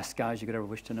the best guys you could ever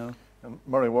wish to know. And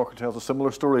Murray Walker tells a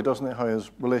similar story, doesn't he? How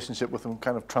his relationship with him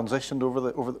kind of transitioned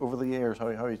over the years,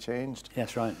 how he changed.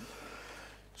 Yes, right.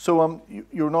 So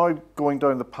you're now going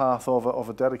down the path of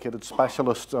a dedicated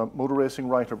specialist motor racing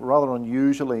writer, but rather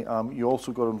unusually, you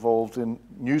also got involved in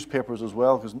newspapers as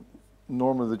well, because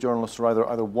normally the journalists are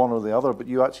either one or the other, but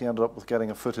you actually ended up with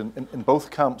getting a foot in both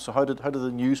camps. So how did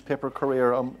the newspaper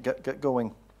career get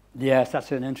going? Yes,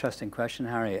 that's an interesting question,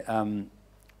 Harry.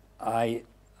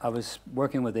 I was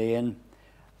working with Ian,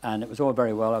 and it was all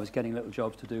very well. I was getting little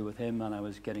jobs to do with him, and I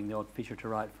was getting the odd feature to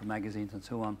write for magazines and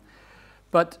so on.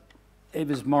 But it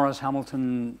was Maurice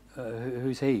Hamilton,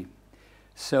 who's he?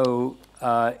 So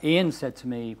Ian said to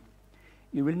me,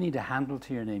 you really need a handle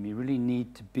to your name. You really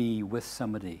need to be with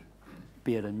somebody,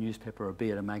 be it a newspaper or be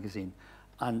it a magazine.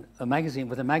 And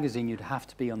with a magazine, you'd have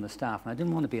to be on the staff. And I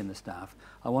didn't want to be on the staff.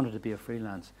 I wanted to be a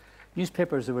freelance.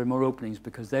 Newspapers, there were more openings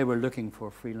because they were looking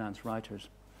for freelance writers.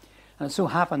 And it so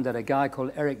happened that a guy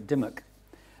called Eric Dimmock,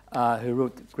 who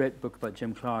wrote a great book about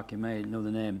Jim Clark, you may know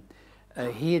the name,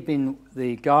 he had been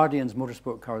the Guardian's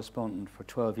motorsport correspondent for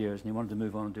 12 years, and he wanted to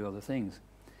move on and do other things.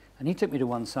 And he took me to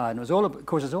one side, and it was all, of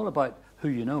course, it's all about who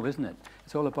you know, isn't it?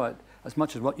 It's all about, as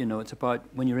much as what you know, it's about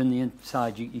when you're in the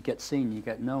inside, you get seen, you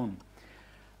get known.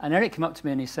 And Eric came up to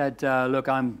me and he said, look,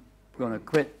 I'm going to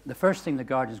quit. The first thing the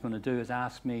Guardian's going to do is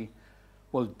ask me,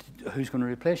 well, who's going to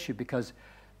replace you? Because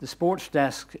the sports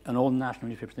desk and all the national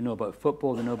newspapers, they know about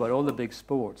football, they know about all the big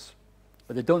sports,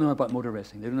 but they don't know about motor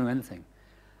racing, they don't know anything.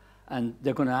 And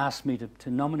they're going to ask me to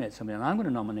nominate somebody, and I'm going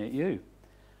to nominate you.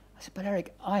 I said, but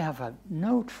Eric, I have had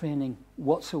no training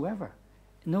whatsoever.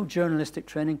 No journalistic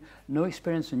training, no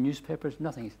experience in newspapers,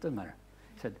 nothing. He said, doesn't matter.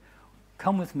 He said,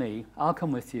 come with me, I'll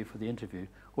come with you for the interview,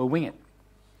 we'll wing it.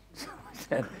 So I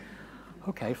said,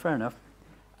 okay, fair enough.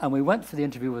 And we went for the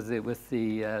interview with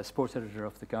the sports editor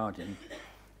of The Guardian,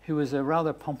 who was a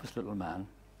rather pompous little man,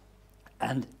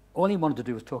 and all he wanted to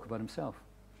do was talk about himself,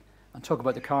 and talk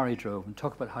about the car he drove, and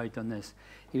talk about how he'd done this.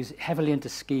 He was heavily into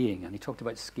skiing, and he talked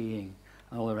about skiing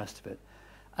and all the rest of it.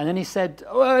 And then he said,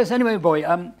 oh, yes, anyway, boy,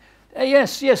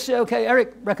 yes, okay,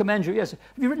 Eric recommends you, yes. Have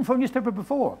you written for a newspaper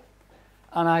before?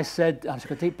 And I said, I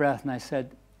took a deep breath, and I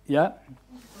said, yeah.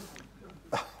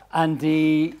 And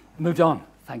he moved on,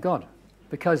 thank God.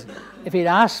 Because if he'd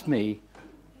asked me,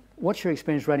 what's your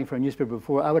experience writing for a newspaper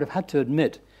before, I would have had to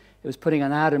admit it was putting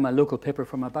an ad in my local paper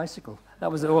for my bicycle.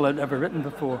 That was all I'd ever written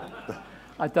before.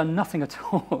 I'd done nothing at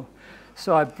all.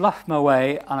 So I bluffed my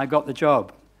way, and I got the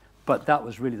job. But that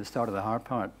was really the start of the hard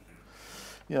part.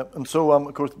 Yeah, and so,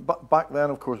 of course, back then,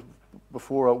 of course,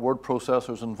 before word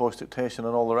processors and voice dictation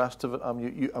and all the rest of it,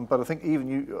 but I think even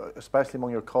you, especially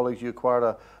among your colleagues, you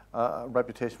acquired a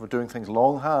reputation for doing things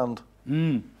longhand.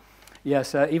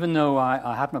 Yes, even though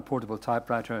I had my portable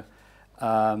typewriter,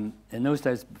 in those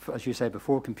days, as you say,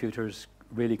 before computers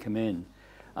really come in,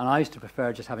 and I used to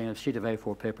prefer just having a sheet of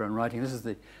A4 paper and writing. This is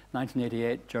the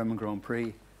 1988 German Grand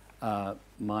Prix,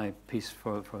 my piece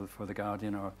for The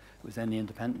Guardian, or it was then The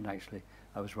Independent, actually,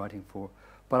 I was writing for.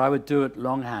 But I would do it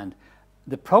longhand.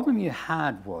 The problem you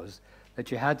had was that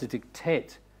you had to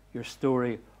dictate your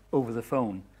story over the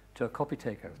phone to a copy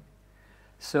taker.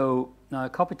 So now a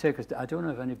copy taker, I don't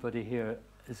know if anybody here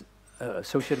is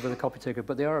associated with a copy taker,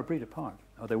 but they are a breed apart,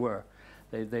 or they were.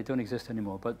 They don't exist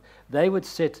anymore. But they would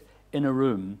sit in a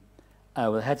room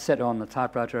with a headset on, the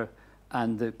typewriter,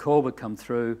 and the call would come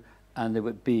through, and there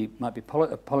might be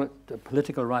a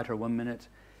political writer 1 minute,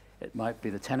 it might be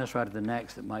the tennis writer the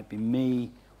next, it might be me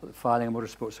filing a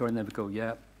motorsport story, and they would go,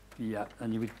 yeah, yeah,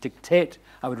 and you would dictate.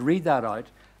 I would read that out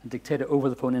and dictate it over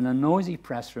the phone in a noisy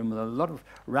press room with a lot of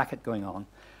racket going on,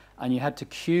 and you had to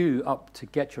queue up to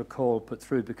get your call put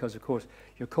through because, of course,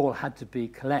 your call had to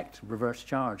be reverse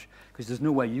charge, because there's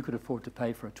no way you could afford to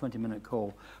pay for a 20-minute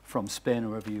call from Spain or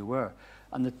wherever you were.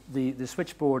 And the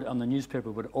switchboard on the newspaper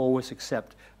would always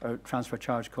accept a transfer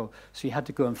charge call, so you had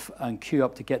to go and queue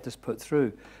up to get this put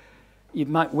through. You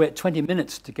might wait 20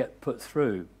 minutes to get put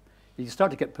through. You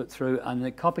start to get put through, and the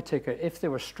copy taker, if they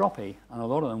were stroppy, and a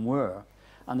lot of them were,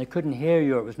 and they couldn't hear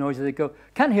you or it was noisy, they'd go,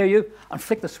 can't hear you, and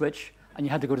flick the switch, and you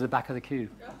had to go to the back of the queue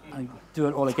and do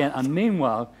it all again. And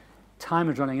meanwhile, time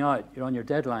is running out, you're on your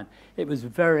deadline. It was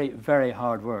very, very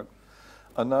hard work.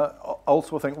 And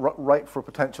also, I think, right for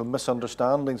potential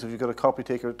misunderstandings, if you've got a copy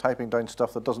taker typing down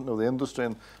stuff that doesn't know the industry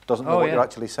and doesn't know what you're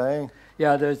actually saying.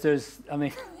 Yeah, I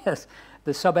mean, yes,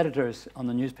 the sub-editors on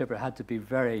the newspaper had to be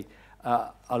very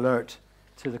alert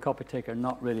to the copy taker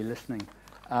not really listening.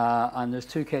 And there's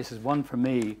two cases. One for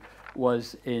me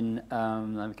was in,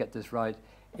 let me get this right,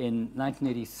 in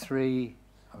 1983,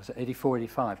 or was it 84,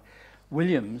 85,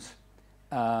 Williams,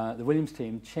 the Williams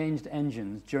team changed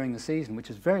engines during the season, which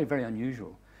is very, very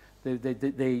unusual.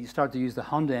 They started to use the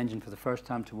Honda engine for the first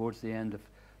time towards the end of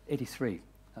 83,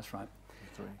 that's right.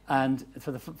 83. And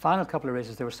for the final couple of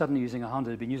races, they were suddenly using a Honda.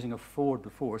 They'd been using a Ford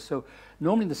before. So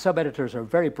normally the sub-editors are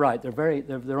very bright.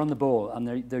 They're on the ball,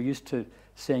 and they're used to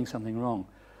saying something wrong.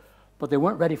 But they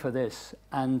weren't ready for this.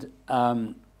 And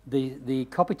the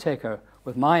copy taker,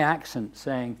 with my accent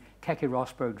saying Keke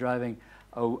Rosberg driving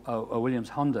a Williams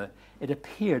Honda, it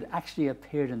actually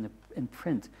appeared in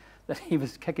print that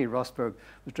Keke Rosberg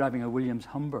was driving a Williams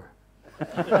Humber.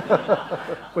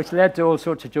 Which led to all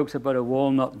sorts of jokes about a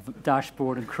walnut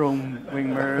dashboard and chrome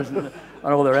wing mirrors and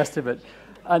all the rest of it.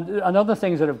 And other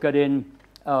things that have got in,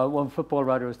 one football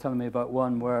writer was telling me about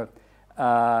one where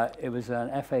it was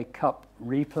an FA Cup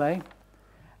replay,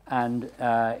 and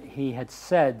he had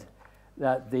said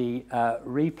that the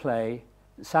replay,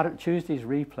 Tuesday's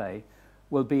replay,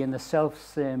 will be in the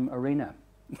self-same arena.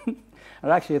 It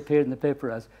actually appeared in the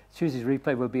paper as Tuesday's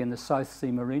replay will be in the South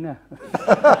Seam Arena.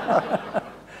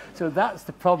 So that's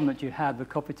the problem that you had with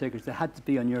copy takers. They had to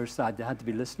be on your side. They had to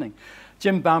be listening.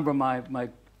 Jim Bamber, my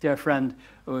dear friend,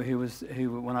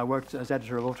 who when I worked as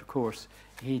editor of Autocourse,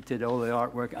 he did all the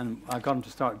artwork, and I got him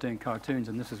to start doing cartoons,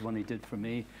 and this is one he did for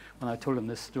me when I told him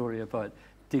this story about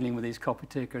dealing with these copy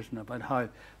takers and about how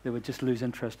they would just lose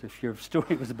interest if your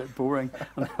story was a bit boring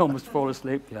and they almost fall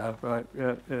asleep. Yeah, right,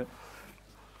 yeah, yeah.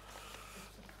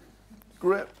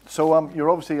 Great. So you're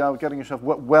obviously getting yourself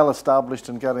well established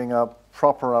and getting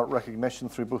proper recognition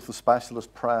through both the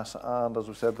specialist press and, as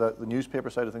we said, the newspaper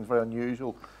side of things. Very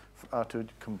unusual to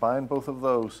combine both of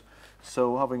those.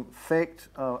 So having faked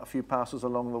a few passes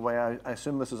along the way, I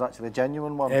assume this is actually a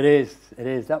genuine one? It is, it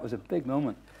is. That was a big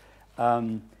moment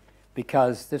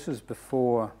because this was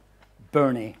before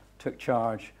Bernie took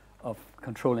charge of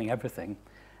controlling everything.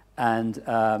 And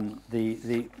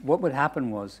what would happen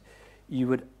was you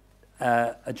would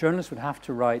a journalist would have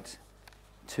to write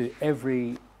to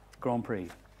every Grand Prix,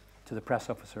 to the press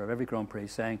officer of every Grand Prix,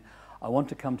 saying, I want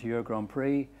to come to your Grand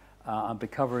Prix, I'll be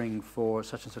covering for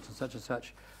such and such and such and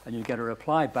such, and you get a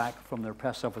reply back from the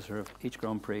press officer of each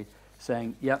Grand Prix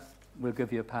saying, yep, we'll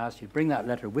give you a pass. You bring that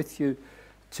letter with you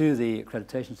to the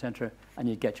accreditation centre and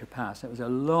you get your pass. It was a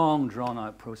long,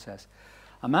 drawn-out process.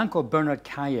 A man called Bernard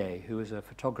Caillet, who was a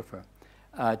photographer,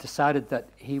 decided that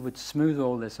he would smooth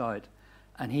all this out.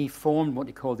 And he formed what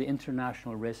he called the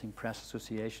International Racing Press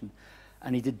Association.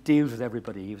 And he did deals with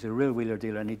everybody. He was a real wheeler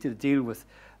dealer. And he did a deal with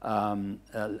an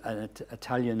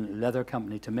Italian leather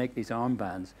company to make these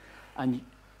armbands. And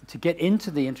to get into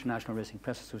the International Racing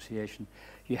Press Association,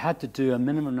 you had to do a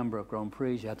minimum number of Grand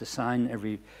Prix. You had to sign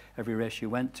every race you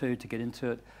went to get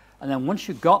into it. And then once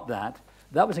you got that,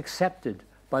 that was accepted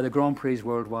by the Grand Prix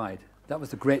worldwide. That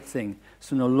was the great thing.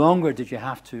 So no longer did you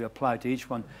have to apply to each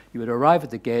one. You would arrive at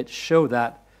the gate, show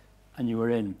that, and you were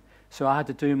in. So I had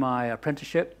to do my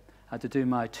apprenticeship. I had to do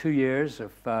my 2 years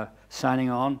of signing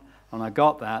on, and I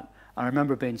got that. I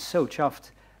remember being so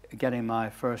chuffed getting my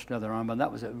first leather armband.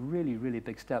 That was a really, really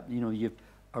big step. You know, you've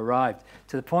arrived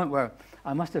to the point where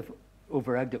I must have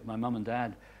over-egged it with my mum and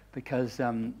dad, because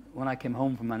when I came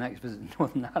home from my next visit in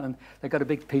Northern Ireland, they got a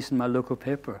big piece in my local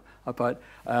paper about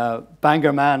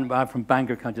Bangor Man, I'm from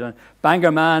Bangor County Down,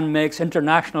 Bangor Man makes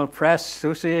International Press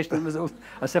Association. It was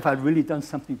as if I'd really done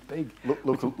something big.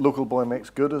 Local boy makes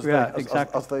good, as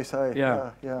they say.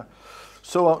 Yeah. Yeah.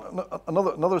 So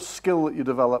another skill that you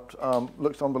developed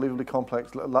looks unbelievably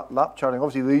complex, lap charting.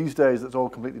 Obviously these days it's all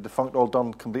completely defunct, all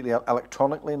done completely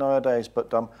electronically nowadays, but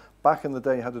back in the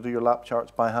day you had to do your lap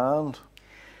charts by hand.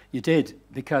 You did,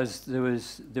 because there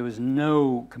was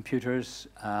no computers,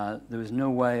 there was no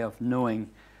way of knowing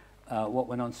what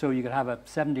went on. So you could have a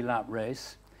 70-lap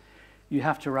race. You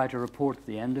have to write a report at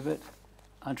the end of it.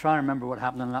 I'm trying to remember what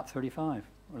happened on lap 35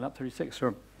 or lap 36.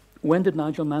 Or when did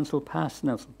Nigel Mansell pass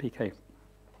Nelson Piquet?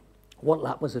 What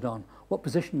lap was it on? What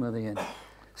position were they in?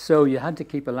 So you had to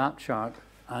keep a lap chart,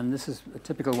 and this is a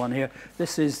typical one here.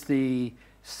 This is the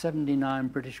 79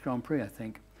 British Grand Prix, I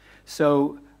think.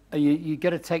 So you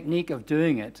get a technique of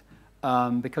doing it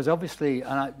because obviously,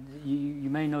 and you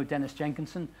may know Dennis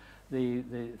Jenkinson, the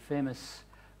famous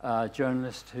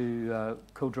journalist who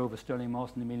co-drove a Stirling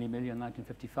Moss in the Mille Miglia in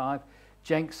 1955.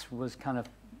 Jenks was kind of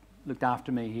looked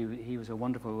after me. He was a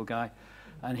wonderful little guy,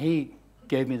 and he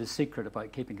gave me the secret about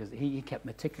keeping, because he kept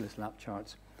meticulous lap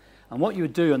charts. And what you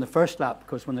would do on the first lap,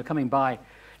 because when they're coming by,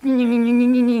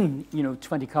 you know,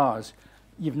 20 cars,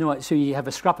 you've no, so you have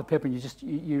a scrap of paper and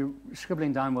you're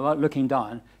scribbling down without looking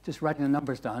down, just writing the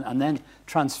numbers down, and then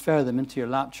transfer them into your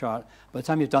lap chart. By the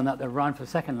time you've done that, they're around for the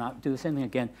second lap, do the same thing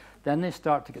again. Then they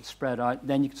start to get spread out.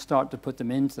 Then you can start to put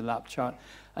them into the lap chart.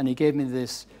 And he gave me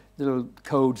this little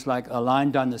codes, like a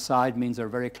line down the side means they're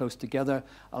very close together.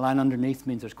 A line underneath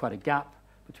means there's quite a gap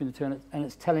between the two, and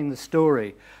it's telling the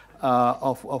story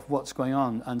of what's going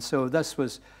on. And so this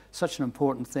was such an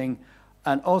important thing.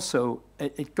 And also,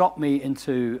 it got me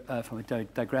into, if I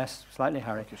digress slightly,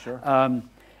 Harry, sure.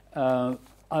 A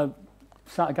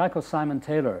guy called Simon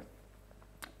Taylor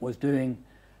was doing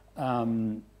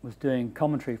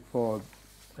commentary for,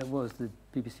 it was the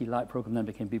BBC Light programme, then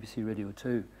became BBC Radio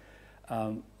 2,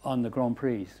 on the Grand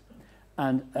Prix.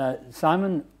 And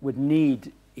Simon would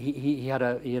need, he had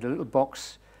a little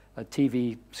box, a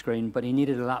TV screen, but he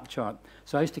needed a lap chart.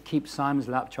 So I used to keep Simon's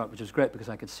lap chart, which was great because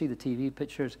I could see the TV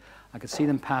pictures, I could see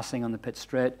them passing on the pit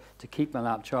straight to keep my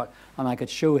lap chart, and I could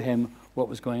show him what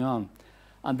was going on.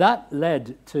 And that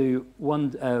led to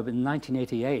one, in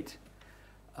 1988,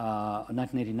 or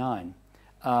 1989,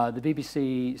 the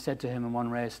BBC said to him in one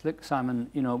race, look, Simon,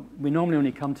 you know, we normally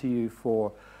only come to you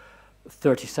for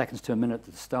 30 seconds to a minute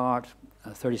at the start,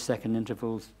 30-second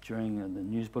intervals during the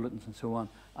news bulletins and so on,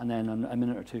 and then a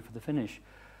minute or two for the finish.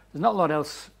 There's not a lot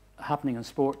else happening in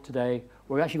sport today.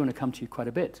 We're actually going to come to you quite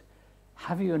a bit.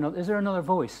 Is there another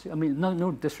voice? I mean,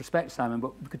 no disrespect, Simon,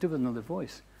 but we could do it with another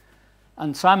voice.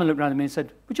 And Simon looked around at me and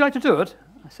said, would you like to do it?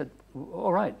 I said,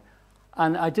 all right.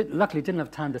 And I luckily didn't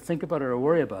have time to think about it or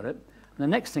worry about it. And the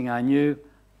next thing I knew,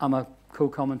 I'm a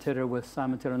co-commentator with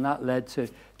Simon Taylor, and that led to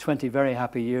 20 very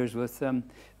happy years with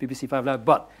BBC 5 Live.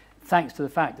 But thanks to the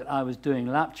fact that I was doing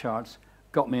lap charts,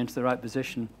 got me into the right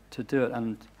position to do it.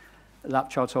 And lap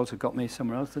charts also got me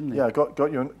somewhere else, didn't they? Yeah,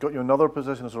 got you another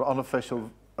position, a sort of unofficial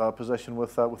position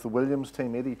with the Williams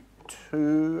team,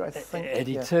 82, I think.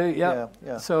 82,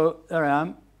 yeah. So there I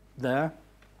am, there.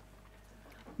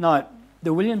 Now,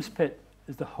 the Williams pit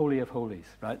is the holy of holies,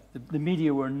 right? The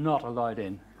media were not allowed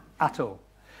in at all.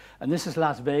 And this is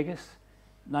Las Vegas,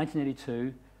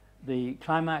 1982, the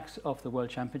climax of the World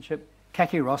Championship.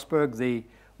 Keke Rosberg, the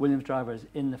Williams driver, is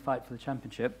in the fight for the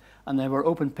championship. And there were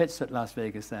open pits at Las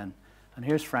Vegas then. And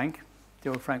here's Frank, the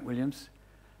old Frank Williams.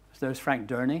 So there's Frank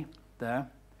Durney there.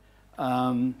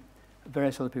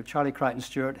 Various other people, Charlie Crichton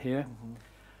Stewart here.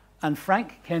 And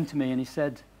Frank came to me and he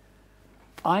said,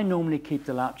 I normally keep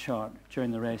the lap chart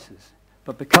during the races,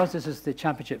 but because this is the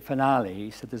championship finale, he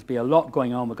said there's be a lot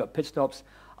going on, we've got pit stops,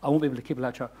 I won't be able to keep a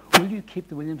lap chart. Will you keep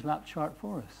the Williams lap chart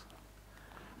for us?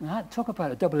 And I had to talk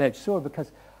about a double-edged sword,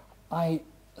 because I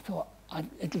thought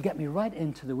it'll get me right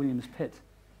into the Williams pit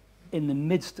in the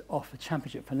midst of the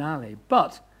championship finale,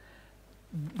 but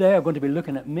they are going to be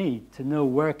looking at me to know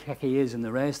where Keke is in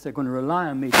the race. They're going to rely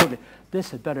on me totally.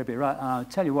 This had better be right. And I'll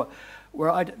tell you what,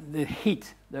 the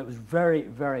heat, that was very,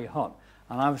 very hot,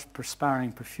 and I was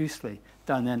perspiring profusely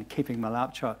down then, keeping my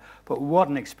lap chart. But what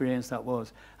an experience that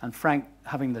was. And Frank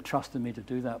having the trust in me to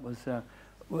do that was,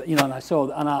 you know, and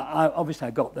I obviously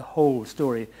I got the whole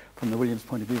story from the Williams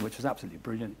point of view, which was absolutely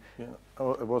brilliant. Yeah,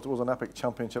 it was an epic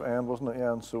championship end, wasn't it?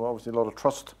 Yeah, and so obviously a lot of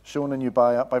trust shown in you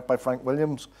by Frank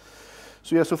Williams.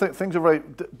 So yeah, so things are very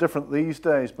different these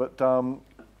days, but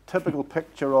typical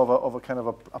picture of a kind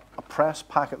of a press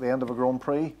pack at the end of a Grand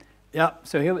Prix. Yeah,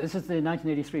 so here, this is the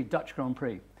 1983 Dutch Grand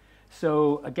Prix.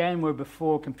 So again, we're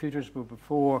before computers, we're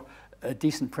before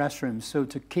decent press rooms. So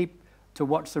to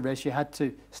watch the race, you had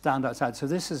to stand outside. So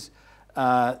this is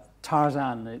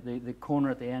Tarzan, the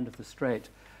corner at the end of the straight.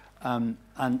 And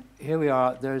here we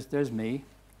are, there's me,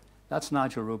 that's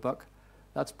Nigel Roebuck.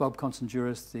 That's Bob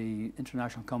Constanduris, the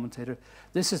international commentator.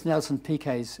 This is Nelson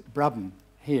Piquet's Brabham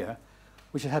here,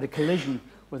 which had a collision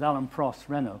with Alan Prost's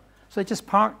Renault. So they just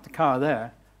parked the car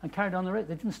there and carried on the race.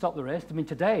 They didn't stop the race. I mean,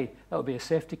 today, that would be a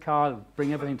safety car,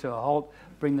 bring everything to a halt,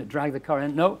 drag the car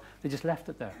in. No, they just left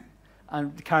it there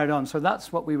and carried on. So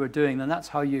that's what we were doing, and that's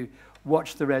how you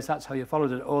watched the race. That's how you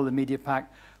followed it, all the media pack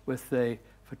with the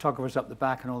photographers up the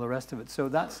back and all the rest of it. So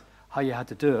that's how you had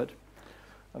to do it.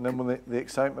 And then when the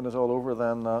excitement is all over,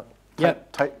 then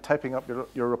typing up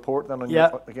your report then on on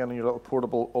your little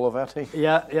portable Olivetti.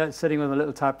 Yeah, sitting with a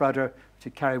little typewriter to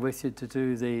carry with you to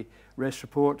do the race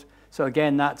report. So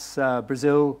again, that's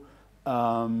Brazil,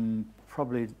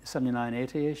 probably 79,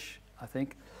 80-ish, I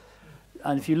think.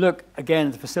 And if you look again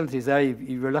at the facilities there,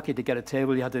 you were lucky to get a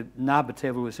table. You had to nab a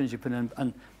table as soon as you put it in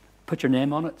and put your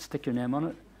name on it, stick your name on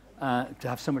it, to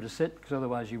have somewhere to sit, because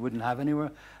otherwise you wouldn't have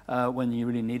anywhere when you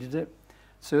really needed it.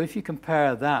 So if you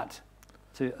compare that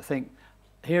to, I think,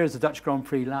 here is the Dutch Grand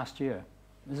Prix last year.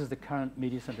 This is the current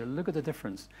media centre. Look at the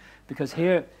difference, because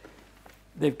here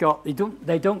the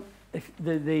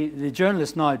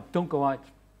journalists now don't go out.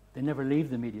 They never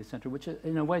leave the media centre, which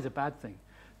in a way is a bad thing,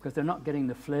 because they're not getting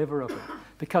the flavour of it,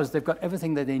 because they've got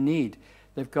everything that they need.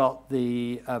 They've got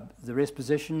the race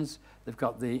positions, they've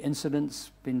got the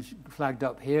incidents being flagged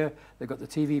up here, they've got the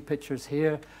TV pictures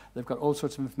here, they've got all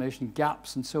sorts of information,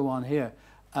 gaps and so on here.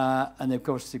 And of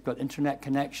course, you've got internet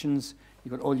connections,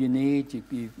 you've got all you need,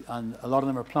 and a lot of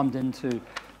them are plumbed into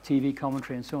TV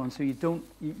commentary and so on. So you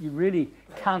really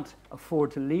can't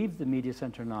afford to leave the media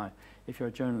centre now if you're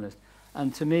a journalist.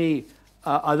 And to me,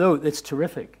 although it's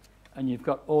terrific, and you've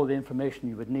got all the information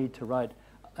you would need to write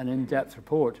an in-depth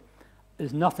report,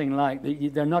 there's nothing like,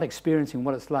 they're not experiencing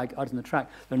what it's like out on the track.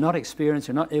 They're not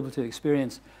able to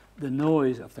experience the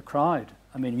noise of the crowd.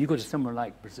 I mean, you go to somewhere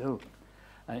like Brazil,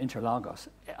 Interlagos,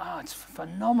 it's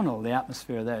phenomenal, the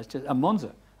atmosphere there. It's just,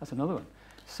 Monza, that's another one.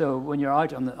 So when you're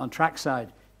out on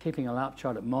trackside, keeping a lap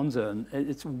chart at Monza, and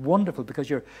it's wonderful, because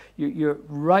you're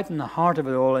right in the heart of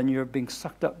it all, and you're being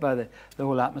sucked up by the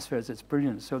whole atmosphere. It's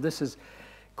brilliant. So this is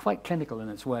quite clinical in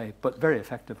its way, but very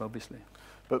effective, obviously.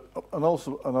 But and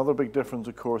also another big difference,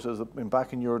 of course, is that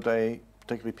back in your day,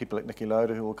 particularly people like Nicky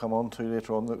Lauda, who will come on to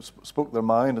later on, that spoke their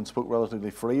mind and spoke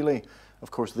relatively freely.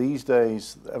 Of course, these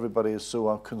days everybody is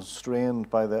so constrained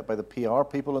by the PR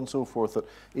people and so forth that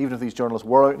even if these journalists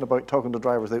were out and about talking to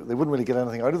drivers, they wouldn't really get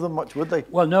anything out of them much, would they?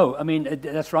 Well, no. I mean,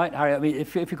 that's right, Harry. I mean,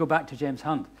 if you go back to James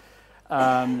Hunt,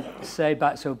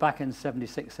 back in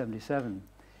 '76, '77,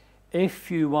 if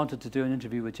you wanted to do an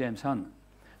interview with James Hunt,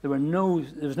 there was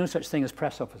no such thing as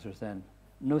press officers then,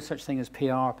 no such thing as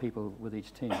PR people with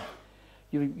each team.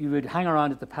 You would hang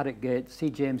around at the paddock gate,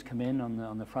 see James come in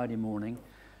on the Friday morning,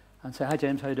 and say, "Hi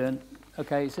James, how you doing?"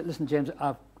 "Okay." He said, "Listen, James,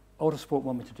 Autosport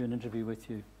want me to do an interview with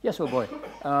you." "Yes, old boy.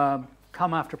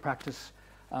 Come after practice,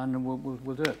 and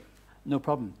we'll do it. No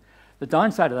problem." The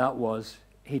downside of that was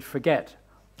he'd forget,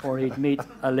 or he'd meet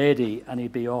a lady and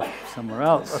he'd be off somewhere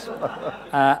else,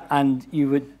 and you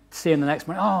would see him the next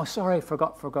morning. "Oh, sorry,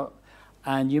 forgot,"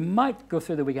 and you might go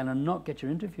through the weekend and not get your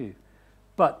interview.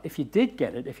 But if you did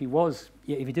get it, if you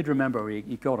did remember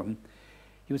you got him,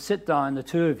 you would sit down, the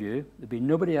two of you, there'd be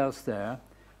nobody else there,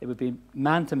 it would be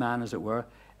man to man, as it were,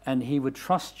 and he would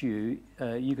trust you.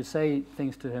 You could say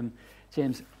things to him,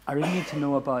 "James, I really need to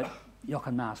know about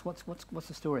Jochen Mass. What's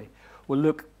the story?" "Well,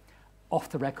 look, off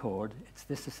the record, it's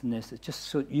this, and this." It's just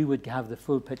so you would have the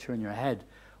full picture in your head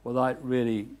without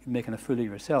really making a fool of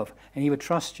yourself, and he would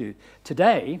trust you.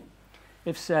 Today,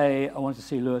 if, say, I wanted to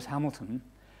see Lewis Hamilton,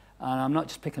 and I'm not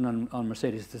just picking on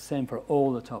Mercedes, it's the same for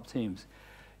all the top teams,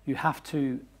 you have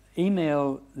to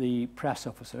email the press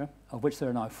officer, of which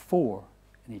there are now 4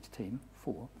 in each team,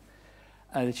 4,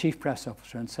 the chief press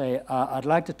officer, and say, "I'd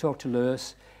like to talk to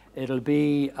Lewis. It'll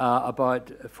be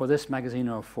about, for this magazine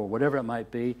or for whatever it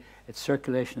might be, its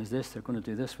circulation is this, they're going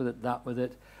to do this with it, that with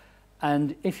it."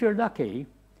 And if you're lucky,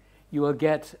 you will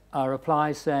get a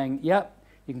reply saying, "Yep,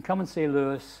 you can come and see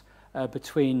Lewis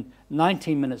between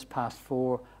 19 minutes past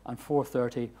 4 and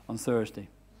 4:30 on Thursday."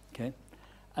 Okay?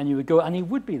 And you would go, and he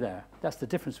would be there. That's the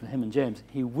difference with him and James.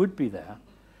 He would be there.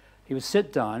 He would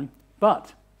sit down,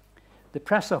 but the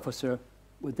press officer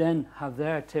would then have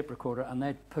their tape recorder and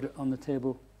they'd put it on the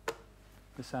table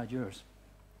beside yours.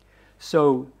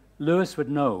 So Lewis would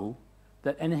know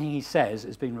that anything he says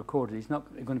is being recorded. He's not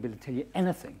going to be able to tell you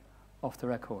anything off the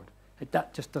record.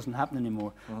 That just doesn't happen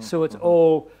anymore. So it's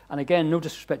all, and again, no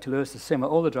disrespect to Lewis, the same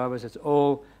with all the drivers, it's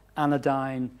all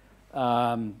anodyne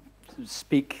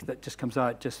speak that just comes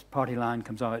out, just party line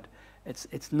comes out.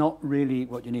 It's not really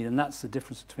what you need, and that's the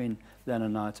difference between then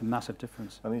and now. It's a massive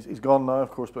difference. And he's gone now,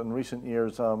 of course, but in recent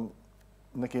years,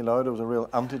 Nicky Lauda was a real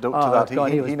antidote to that.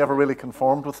 God, he never really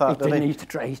conformed with that, did he? He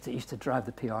used to drive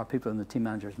the PR people and the team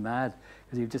managers mad,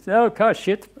 because he would just, "Oh, gosh,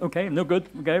 shit, okay, no good,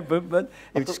 okay," but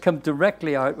he would just come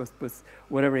directly out with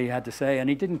whatever he had to say, and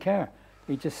he didn't care.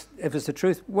 He just, if it's the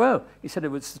truth, well, he said,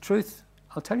 "If it's the truth,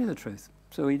 I'll tell you the truth."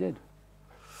 So he did.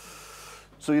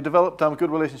 So you developed a good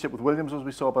relationship with Williams, as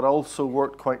we saw, but also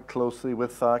worked quite closely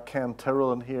with Ken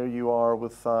Tyrrell, and here you are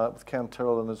with Ken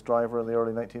Tyrrell and his driver in the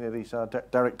early 1980s,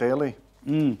 Derek Daly.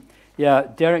 Yeah,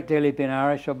 Derek Daly, being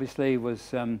Irish, obviously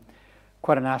was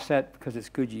quite an asset, because it's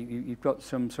good you've got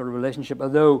some sort of relationship.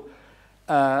 Although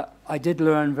I did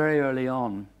learn very early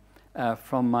on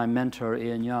from my mentor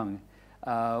Ian Young.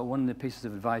 One of the pieces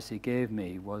of advice he gave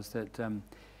me was that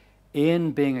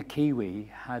Ian, being a Kiwi,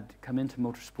 had come into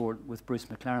motorsport with Bruce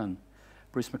McLaren.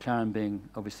 Bruce McLaren being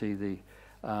obviously the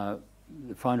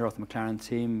founder of the McLaren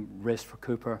team, raced for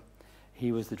Cooper.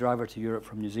 He was the driver to Europe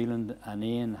from New Zealand, and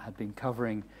Ian had been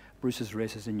covering Bruce's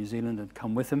races in New Zealand and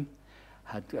come with him,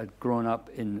 had grown up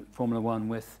in Formula One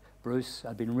with Bruce,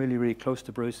 had been really, really close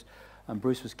to Bruce, and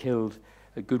Bruce was killed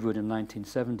at Goodwood in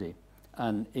 1970,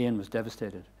 and Ian was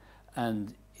devastated.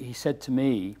 And he said to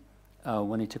me,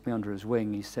 when he took me under his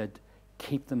wing, he said,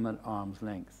 "Keep them at arm's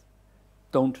length.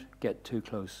 Don't get too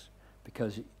close,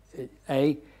 because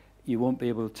A, you won't be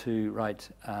able to write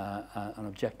an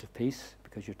objective piece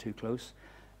because you're too close,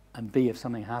 and B, if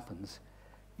something happens,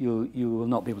 you will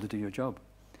not be able to do your job."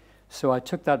 So I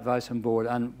took that advice on board,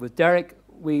 and with Derek,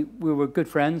 we were good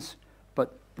friends,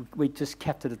 but we just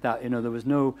kept it at that. You know, there was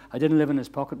no, I didn't live in his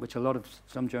pocket, which a lot of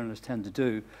some journalists tend to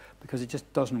do, because it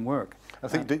just doesn't work. I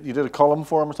think you did a column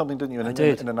for him or something, didn't you? I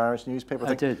did. In an Irish newspaper.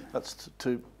 I did. That's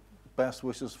to best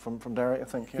wishes from Derek, I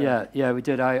think. Yeah, we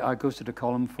did. I ghosted a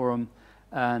column for him,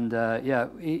 and yeah,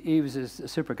 he was a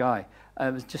super guy.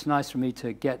 It was just nice for me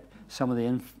to get some of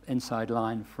the inside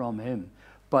line from him,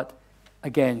 but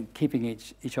again, keeping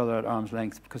each other at arm's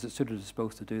length, because it suited us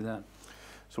both to do that.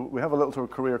 So we have a little sort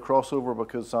of career crossover,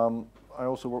 because I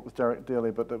also worked with Derek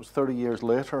Daly, but it was 30 years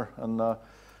later, and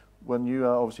when you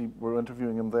obviously were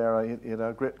interviewing him there, he had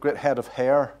a great head of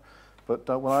hair,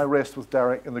 But when I raced with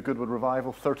Derek in the Goodwood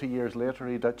Revival 30 years later,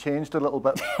 he'd changed a little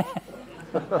bit.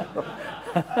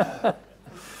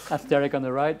 That's Derek on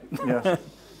the right. Yes.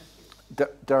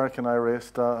 Derek and I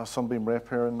raced a Sunbeam Rape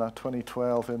here in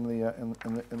 2012 in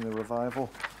the Revival.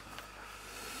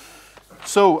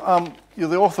 So you're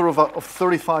the author of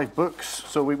 35 books.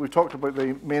 So we talked about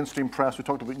the mainstream press, we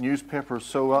talked about newspapers.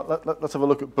 So let's have a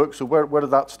look at books. So where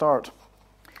did that start?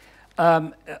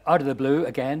 Out of the blue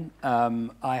again.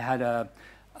 I had a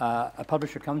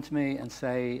publisher come to me and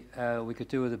say we could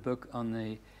do with a book on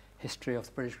the history of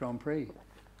the British Grand Prix.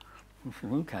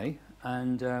 Okay,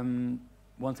 and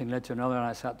one thing led to another, and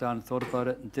I sat down and thought about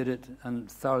it and did it and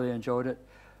thoroughly enjoyed it.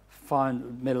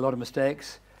 Made a lot of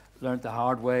mistakes, learned the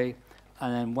hard way,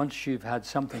 and then once you've had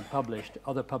something published,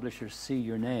 other publishers see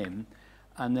your name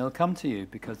and they'll come to you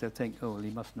because they'll think, oh, well, he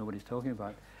must know what he's talking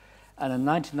about. And in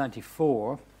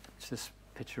 1994, which this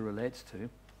picture relates to,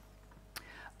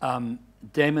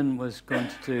 Damon was going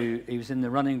to do, he was in the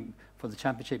running for the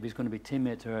championship, he was going to be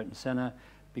teammate to Ayrton Senna,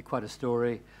 be quite a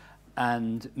story.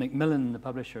 And Macmillan, the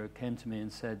publisher, came to me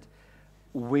and said,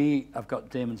 we have got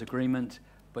Damon's agreement,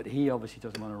 but he obviously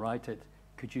doesn't want to write it.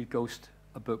 Could you ghost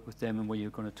a book with Damon where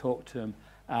you're going to talk to him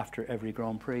after every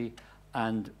Grand Prix,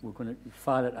 and we're going to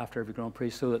file it after every Grand Prix,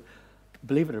 so that,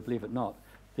 believe it or believe it not,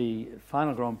 the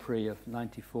final Grand Prix of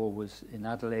 '94 was in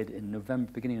Adelaide in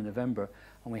November, beginning of November,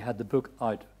 and we had the book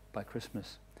out by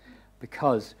Christmas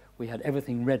because we had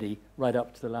everything ready right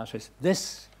up to the last race.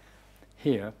 This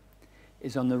here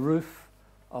is on the roof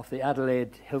of the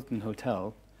Adelaide Hilton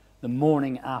Hotel the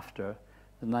morning after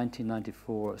the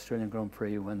 1994 Australian Grand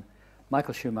Prix, when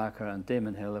Michael Schumacher and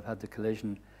Damon Hill have had the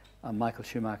collision and Michael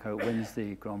Schumacher wins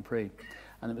the Grand Prix.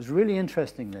 And it was really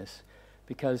interesting, this,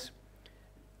 because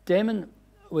Damon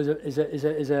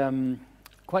is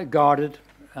quite guarded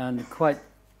and quite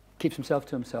keeps himself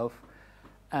to himself.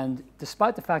 And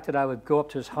despite the fact that I would go up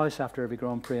to his house after every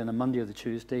Grand Prix on a Monday or the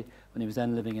Tuesday, when he was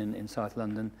then living in South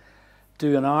London,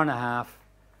 do an hour and a half,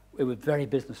 it was very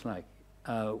businesslike.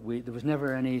 There was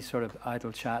never any sort of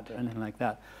idle chat or anything like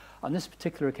that. On this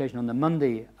particular occasion, on the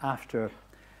Monday after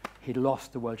he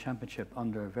lost the World Championship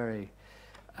under very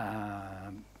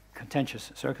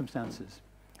contentious circumstances,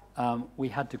 we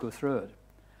had to go through it.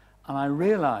 And I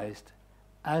realized,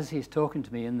 as he's talking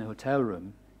to me in the hotel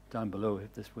room, down below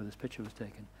where this picture was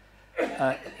taken,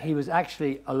 he was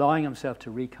actually allowing himself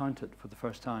to recount it for the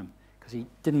first time, because he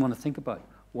didn't want to think about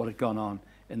what had gone on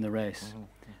in the race.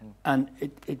 And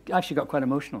it actually got quite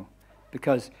emotional,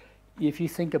 because if you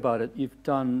think about it, you've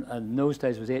done, in those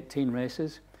days it was 18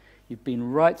 races, you've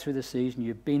been right through the season,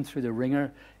 you've been through the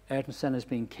ringer, Ayrton Senna's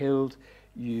been killed,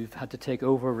 you've had to take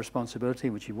over responsibility,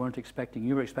 which you weren't expecting.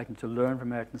 You were expecting to learn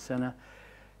from Ayrton Senna.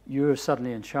 You're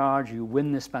suddenly in charge, you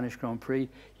win the Spanish Grand Prix,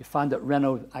 you find that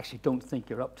Renault actually don't think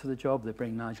you're up to the job, they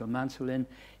bring Nigel Mansell in.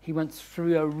 He went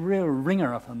through a real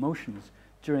ringer of emotions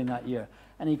during that year.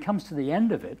 And he comes to the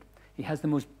end of it, he has the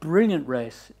most brilliant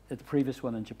race at the previous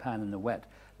one in Japan in the wet.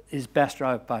 His best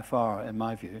drive by far, in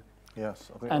my view.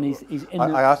 Yes. I think and he's in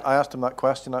I asked him that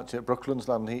question actually at Brooklands,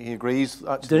 and he agrees.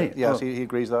 Actually. Did he? Yes, oh. he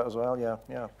agrees that as well,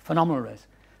 yeah. Phenomenal race.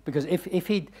 Because if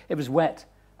it was wet,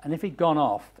 and if he'd gone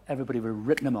off, everybody would have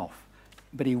written him off.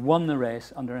 But he won the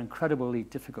race under incredibly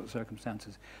difficult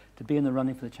circumstances. To be in the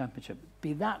running for the championship,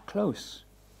 be that close.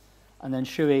 And then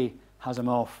Shuey has him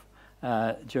off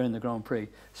during the Grand Prix.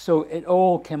 So it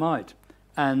all came out.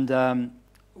 And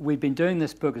we'd been doing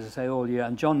this book, as I say, all year.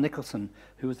 And John Nicholson,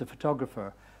 who was the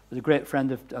photographer, was a great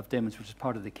friend of Damon's, which is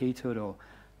part of the key to it all.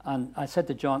 And I said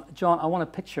to John, I want a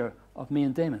picture of me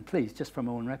and Damon, please, just from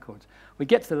my own records. We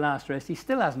get to the last race, he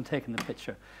still hasn't taken the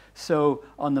picture. So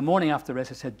on the morning after the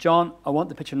race, I said, John, I want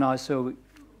the picture now. So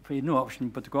we had no option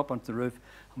but to go up onto the roof,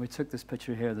 and we took this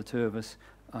picture here, the two of us,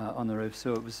 on the roof.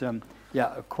 So it was,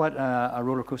 quite a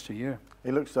roller coaster year.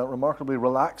 He looks remarkably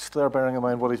relaxed there, bearing in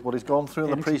mind what he's gone through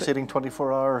in the preceding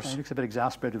 24 hours. He looks a bit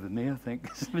exasperated with me, I think.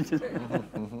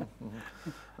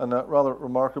 And rather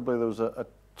remarkably, there was a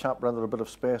chap rented a bit of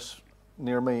space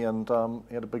near me, and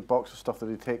he had a big box of stuff that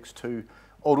he takes to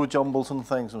auto jumbles and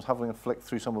things. I was having a flick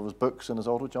through some of his books in his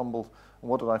auto jumble,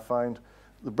 and what did I find?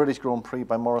 The British Grand Prix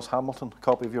by Maurice Hamilton, a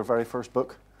copy of your very first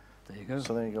book. There you go.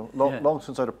 So there you go. Long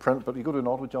since out of print, but you go to an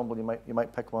auto jumble, you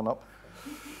might pick one up.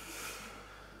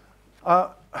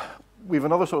 We've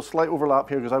another sort of slight overlap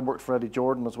here, because I worked for Eddie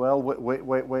Jordan as well,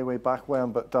 way back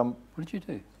when. But what did you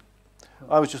do?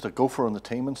 I was just a gopher on the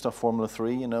team and stuff, Formula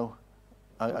 3, you know.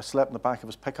 I slept in the back of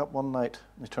his pickup one night,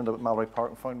 and he turned up at Mallory Park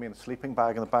and found me in a sleeping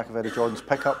bag in the back of Eddie Jordan's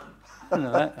pickup. I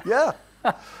know that. Yeah,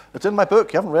 it's in my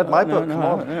book. You haven't read my book. Come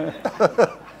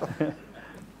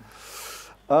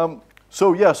on.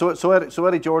 So yeah, so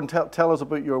Eddie Jordan, tell us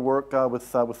about your work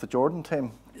with the Jordan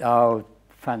team. Oh,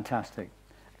 fantastic!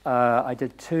 I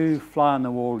did 2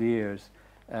 fly-on-the-wall years,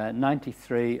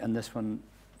 93 and this one,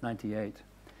 98.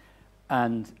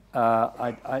 And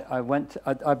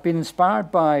I've been inspired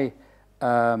by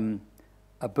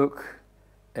a book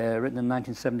written in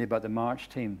 1970 about the March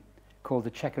team called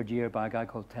The Checkered Year by a guy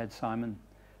called Ted Simon.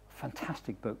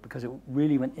 Fantastic book because it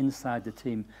really went inside the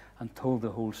team and told the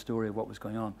whole story of what was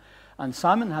going on. And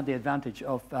Simon had the advantage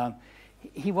of,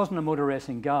 he wasn't a motor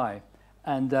racing guy,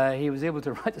 and he was able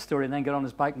to write the story and then get on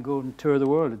his bike and go and tour the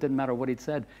world. It didn't matter what he'd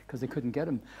said because they couldn't get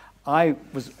him. I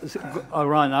was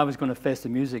around, I was going to face the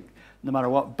music no matter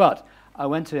what, but I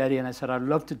went to Eddie and I said, I'd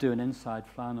love to do an inside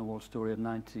fly-on-the-wall story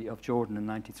of Jordan in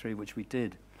 93, which we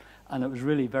did. And it was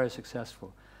really very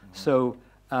successful. Mm-hmm. So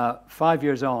 5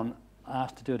 years on, I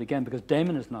asked to do it again because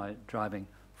Damon is now driving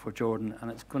for Jordan and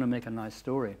it's going to make a nice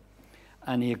story.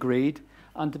 And he agreed.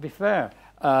 And to be fair,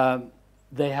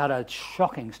 they had a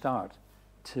shocking start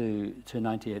to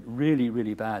 98, really,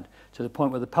 really bad, to the point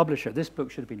where the publisher, this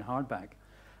book should have been hardback,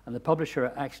 and the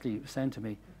publisher actually said to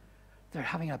me, they're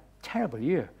having a terrible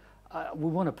year.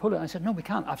 We want to pull it. I said, no, we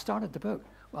can't. I've started the book.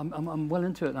 I'm well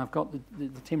into it, and I've got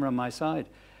the team on my side.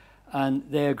 And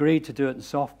they agreed to do it in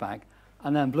softback,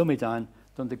 and then blew me down.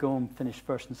 Don't they go and finish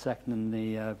first and second in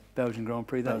the Belgian Grand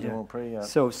Prix that year? Grand Prix, yeah.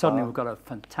 So suddenly we've got a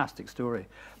fantastic story.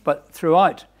 But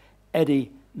throughout,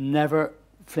 Eddie never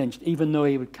flinched, even though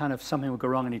he would kind of, something would go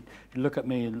wrong and he'd look at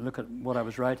me and look at what I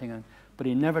was writing, but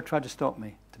he never tried to stop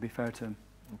me, to be fair to him.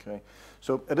 Okay.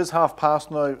 So it is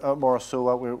 5:30 now, Maurice,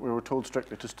 so we were told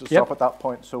strictly to stop at that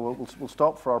point, so we'll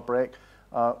stop for our break.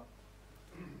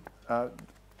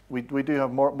 We do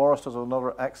have, Maurice has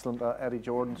another excellent Eddie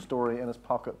Jordan story in his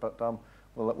pocket, but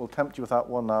we'll tempt you with that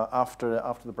one after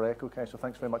the break. Okay, so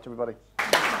thanks very much, everybody.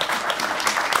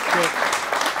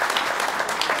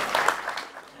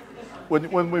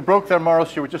 When we broke there,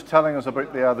 Maurice, you were just telling us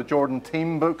about the Jordan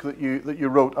team book that you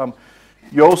wrote.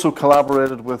 You also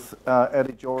collaborated with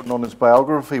Eddie Jordan on his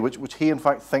biography, which he in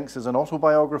fact thinks is an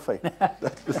autobiography.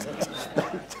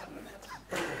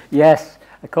 Yes,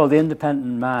 called The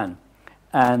Independent Man.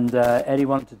 And Eddie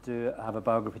wanted to have a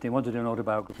biography. He wanted to do an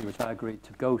autobiography, which I agreed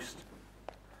to ghost.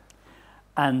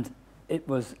 And it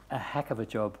was a heck of a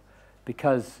job,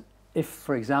 because if,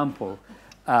 for example,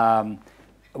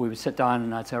 we would sit down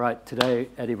and I'd say, right, today,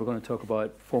 Eddie, we're going to talk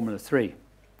about Formula 3.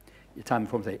 Your time in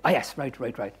Formula 3. Ah, yes,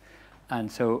 right. And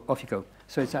so off you go.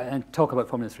 So it's, and talk about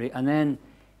Formula 3. And then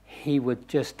he would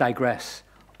just digress.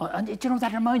 And you know,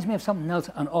 that reminds me of something else.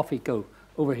 And off he'd go,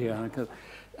 over here. And I'd go.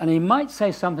 And he might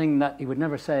say something that he would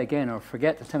never say again or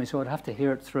forget to tell me, so I'd have to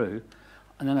hear it through.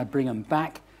 And then I'd bring him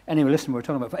back. Anyway, listen, we're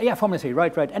talking about, yeah, Formula 3,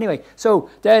 right. Anyway, so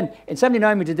then in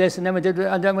 79 we did this, and then we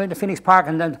went to Phoenix Park,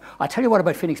 and then I tell you what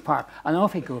about Phoenix Park. And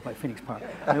off he'd go about Phoenix Park.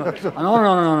 And no.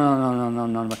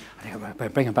 I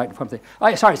bring him back to Formula 3. Oh,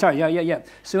 yeah, sorry, yeah.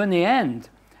 So in the end,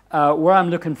 where I'm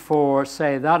looking for,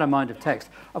 say, that amount of text,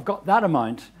 I've got that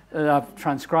amount that I've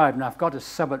transcribed, and I've got to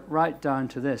sub it right down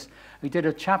to this. We did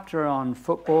a chapter on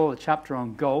football, a chapter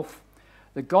on golf.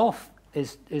 The golf,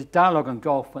 his dialogue on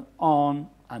golf went on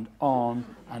and on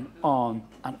and on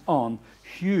and on,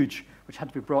 huge, which had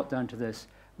to be brought down to this,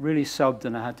 really subbed,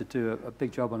 and I had to do a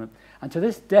big job on it. And to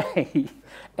this day,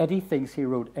 Eddie thinks he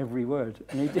wrote every word,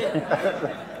 and he didn't.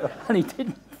 And he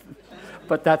didn't.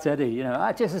 But that's Eddie, you know.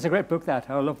 It's a great book, that.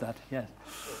 I love that, yes.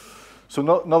 So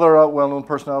another well-known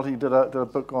personality did a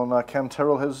book on Ken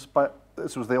Tyrrell.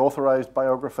 This was the authorized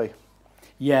biography.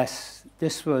 Yes,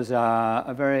 this was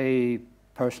a very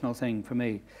personal thing for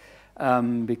me,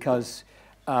 because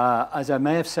as I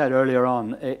may have said earlier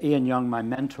on, Ian Young, my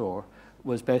mentor,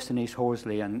 was based in East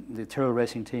Horsley, and the Tyrrell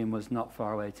racing team was not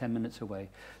far away, 10 minutes away.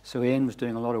 So Ian was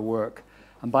doing a lot of work,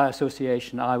 and by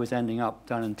association, I was ending up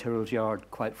down in Tyrrell's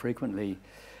yard quite frequently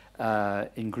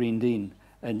in Green Dean,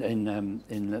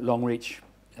 in Longreach,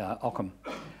 Ockham.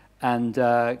 And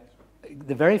the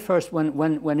very first,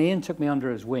 when Ian took me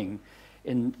under his wing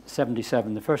in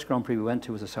 77, the first Grand Prix we went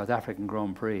to was a South African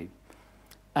Grand Prix.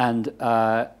 And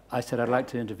I said, I'd like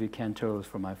to interview Ken Tyrrell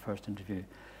for my first interview.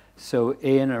 So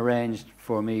Ian arranged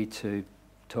for me to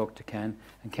talk to Ken,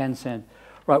 and Ken said,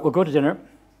 right, we'll go to dinner.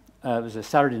 It was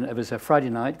a Friday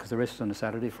night, because the race was on a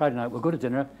Saturday. Friday night, we'll go to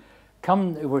dinner.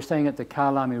 Come, we're staying at the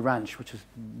Kyalami Ranch, which is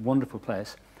a wonderful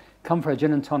place. Come for a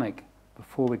gin and tonic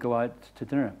before we go out to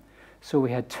dinner. So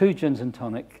we had 2 gins and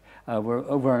tonic. We're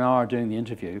over an hour doing the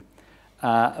interview.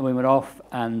 And we went off,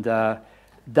 and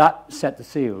that set the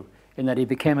seal, in that he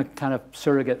became a kind of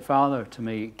surrogate father to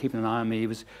me, keeping an eye on me. He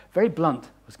was very blunt,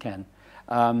 was Ken.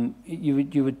 There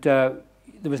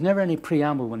was never any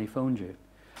preamble when he phoned you.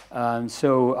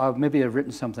 So maybe I've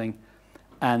written something,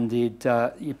 and you'd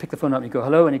pick the phone up and you go,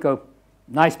 hello, and he'd go,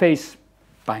 nice piece,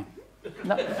 bang.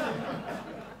 No,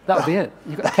 that would be it.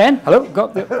 You go, Ken, hello,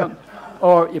 go.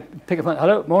 Or you pick up the phone,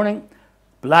 hello, morning,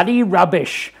 bloody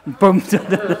rubbish, boom.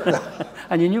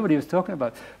 And you knew what he was talking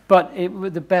about. But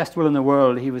with the best will in the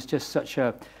world, he was just such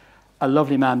a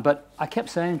lovely man. But I kept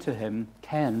saying to him,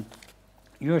 Ken,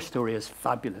 your story is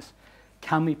fabulous.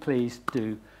 Can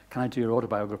I do your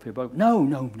autobiography about? No.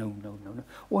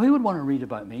 Well, who would want to read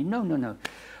about me? No.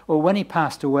 Well, when he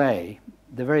passed away,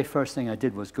 the very first thing I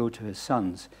did was go to his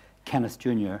sons, Kenneth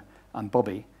Jr. and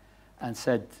Bobby, and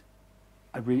said,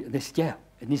 it needs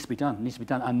to be done. It needs to be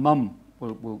done. And Mum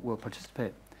will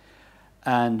participate.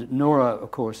 And Nora,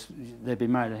 of course, they'd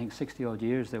been married, I think, 60-odd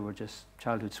years. They were just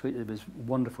childhood sweet. It was a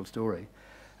wonderful story.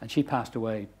 And she passed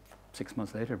away 6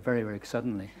 months later, very, very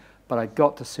suddenly. But I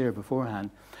got to see her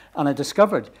beforehand. And I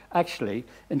discovered, actually,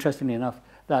 interestingly enough,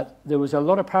 that there was a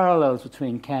lot of parallels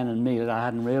between Ken and me that I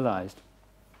hadn't realized.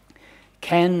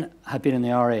 Ken had been in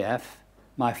the RAF.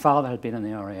 My father had been in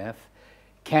the RAF.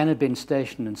 Ken had been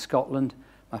stationed in Scotland.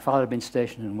 My father had been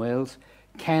stationed in Wales.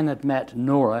 Ken had met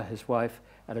Nora, his wife,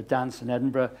 at a dance in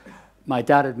Edinburgh. My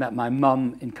dad had met my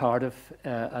mum in Cardiff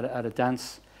at a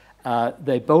dance.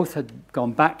 They both had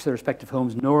gone back to their respective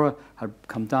homes. Nora had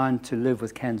come down to live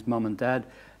with Ken's mum and dad,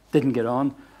 didn't get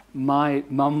on. My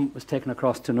mum was taken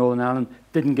across to Northern Ireland,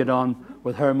 didn't get on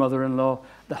with her mother-in-law.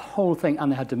 The whole thing,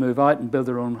 and they had to move out and build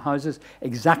their own houses,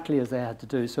 exactly as they had to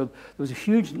do. So there was a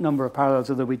huge number of parallels,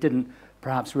 although we didn't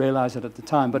perhaps realize it at the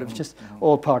time, but it was just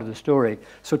all part of the story.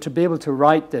 So to be able to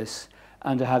write this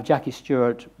and to have Jackie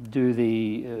Stewart do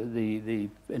the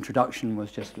introduction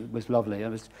was lovely. It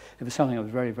was something I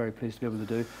was very, very pleased to be able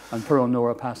to do. And poor old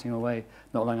Nora passing away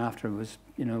not long after was,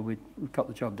 we got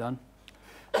the job done.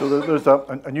 So there's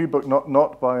a new book,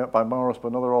 not by Maurice, but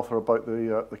another author about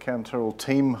the Ken Tyrrell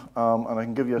team, and I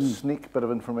can give you a sneak bit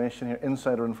of information here,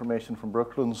 insider information from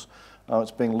Brooklands.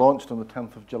 It's being launched on the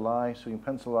 10th of July, so you can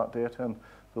pencil that date in.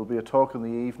 There'll be a talk in the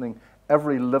evening.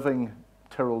 Every living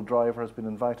Tyrrell driver has been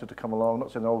invited to come along.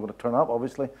 Not saying they're all going to turn up,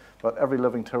 obviously, but every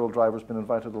living Tyrrell driver has been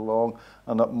invited along,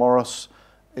 and that Maurice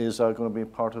is going to be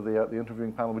part of the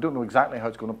interviewing panel. We don't know exactly how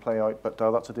it's going to play out, but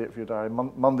that's a date for your diary.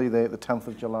 Monday, the 10th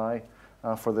of July.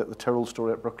 For the Tyrrell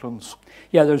story at Brooklands.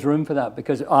 Yeah, there's room for that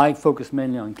because I focus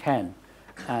mainly on Ken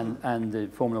and the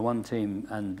Formula One team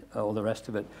and all the rest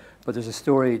of it. But there's a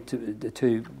story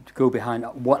to go behind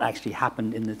what actually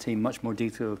happened in the team, much more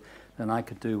detailed than I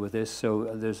could do with this. So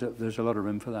there's a lot of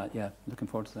room for that. Yeah, looking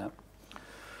forward to that.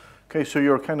 Okay, so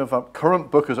your kind of current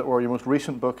book, as it were, your most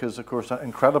recent book is, of course,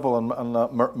 Incredible and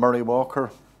Murray Walker.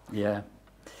 Yeah.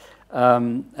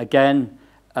 Again,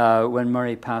 when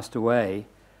Murray passed away,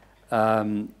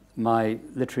 my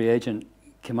literary agent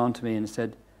came on to me and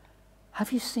said,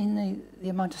 have you seen the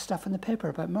amount of stuff in the paper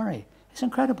about Murray? It's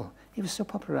incredible. He was so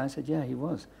popular. I said, yeah, he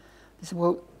was. They said,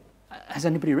 well, has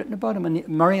anybody written about him? And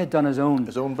Murray had done his own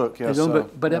book, yes. His own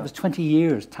book, but it was 20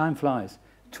 years. Time flies.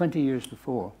 20 years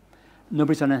before.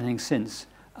 Nobody's done anything since.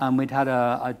 And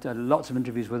I'd had lots of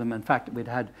interviews with him. In fact,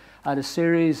 I had a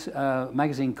series,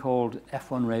 magazine called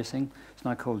F1 Racing. It's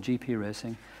now called GP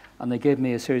Racing. And they gave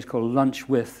me a series called Lunch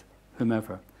with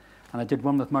whomever. And I did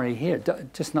one with Murray here,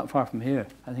 just not far from here,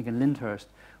 I think in Lyndhurst.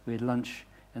 We had lunch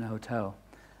in a hotel.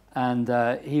 And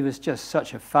he was just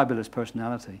such a fabulous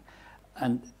personality.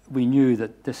 And we knew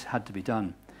that this had to be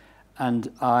done.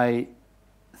 And I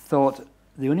thought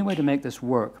the only way to make this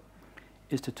work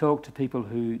is to talk to people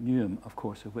who knew him, of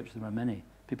course, of which there were many.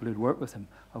 People who'd worked with him,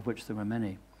 of which there were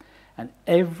many. And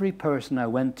every person I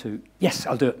went to, yes,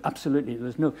 I'll do it, absolutely.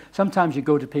 There's no. Sometimes you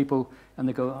go to people and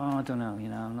they go, oh, I don't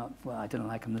know, I didn't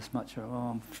like him this much, or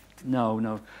oh,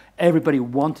 no. Everybody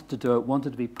wanted to do it,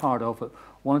 wanted to be part of it,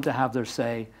 wanted to have their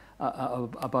say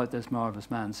about this marvelous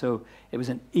man. So it was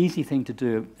an easy thing to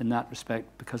do in that respect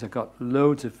because I got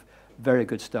loads of very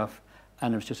good stuff,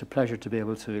 and it was just a pleasure to be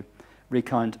able to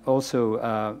recount.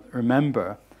 Also,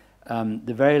 remember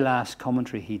the very last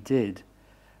commentary he did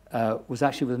was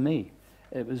actually with me.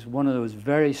 It was one of those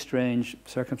very strange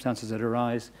circumstances that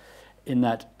arise in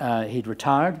that he'd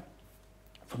retired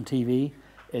from TV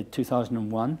in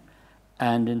 2001,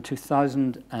 and in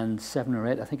 2007 or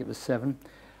 8, I think it was 7,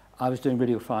 I was doing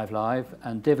Radio 5 Live,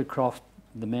 and David Croft,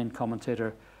 the main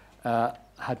commentator,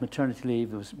 had maternity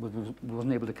leave,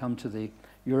 wasn't able to come to the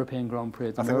European Grand Prix.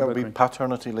 I think that would be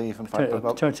paternity leave, in fact.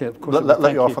 Paternity, of course.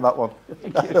 Let you off on that one.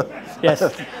 Thank you.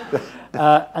 Yes.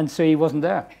 And so he wasn't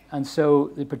there. And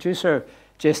so the producer,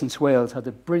 Jason Swales, had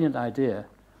the brilliant idea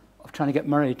of trying to get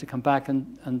Murray to come back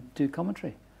and do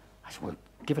commentary. I said, well,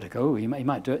 give it a go. He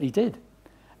might do it. He did.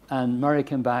 And Murray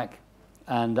came back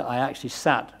and I actually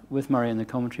sat with Murray in the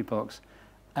commentary box,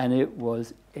 and it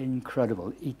was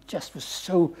incredible. He just was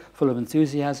so full of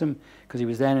enthusiasm, because he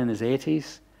was then in his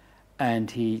 80s,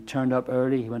 and he turned up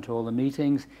early, he went to all the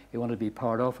meetings, he wanted to be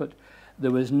part of it.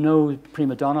 There was no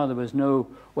prima donna, there was no,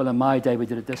 well, in my day we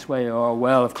did it this way, or,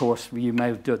 well, of course, you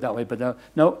may do it that way, but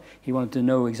no, he wanted to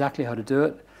know exactly how to do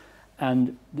it.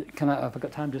 And I've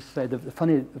got time just to say,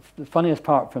 the funniest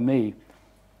part for me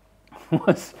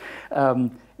was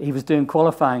he was doing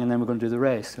qualifying, and then we're going to do the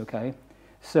race, okay?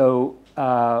 So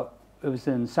it was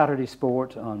in Saturday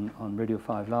Sport on Radio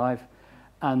 5 Live,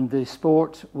 and the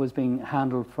sport was being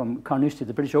handled from Carnoustie.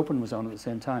 The British Open was on at the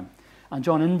same time. And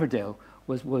John Inverdale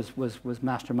was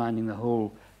masterminding the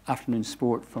whole afternoon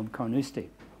sport from Carnoustie.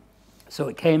 So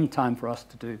it came time for us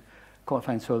to do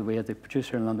qualifying, so we had the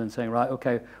producer in London saying, right,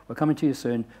 okay, we're coming to you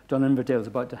soon. John Inverdale's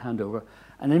about to hand over.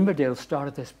 And Inverdale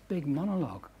started this big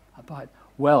monologue about,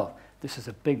 well, this is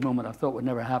a big moment I thought would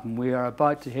never happen. We are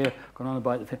about to hear, going on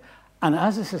about the... And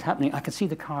as this is happening, I could see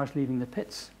the cars leaving the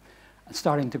pits and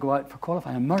starting to go out for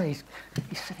qualifying. And Murray's,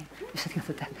 he's sitting at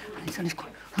the deck, and he's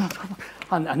going,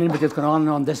 and Inverdale's going on and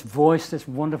on, this voice, this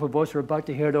wonderful voice, we're about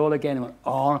to hear it all again. And went,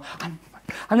 oh,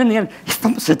 and in the end, he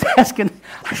thumps the desk and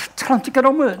I tell him to get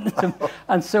on with it.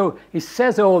 And so he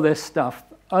says all this stuff.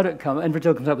 Out it comes,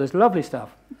 Inverdale comes up with this lovely stuff.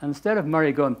 And instead of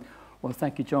Murray going, well,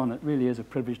 thank you, John, it really is a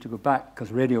privilege to go back,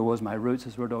 because radio was my roots,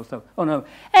 as word all stuff. Oh, no.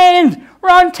 And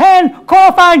round 10,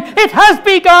 qualifying, it has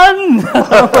begun!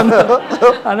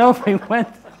 And off he went.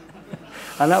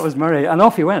 And that was Murray. And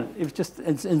off he went. It was just,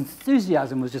 his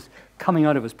enthusiasm was just coming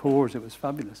out of his pores. It was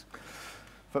fabulous.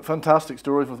 Fantastic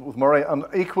stories with Murray, and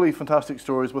equally fantastic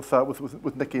stories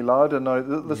with Nicky Lauda. Now,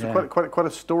 there's quite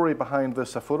a story behind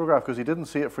this photograph, because he didn't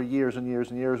see it for years and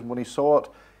years and years, and when he saw it,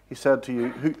 he said to you,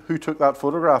 who took that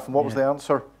photograph, and what was the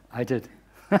answer? I did.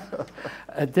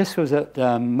 This was at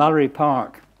Mallory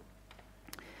Park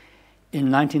in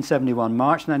 1971,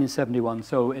 March 1971,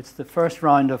 so it's the first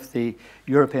round of the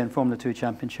European Formula 2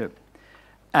 Championship,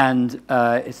 and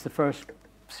it's the first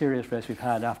serious race we've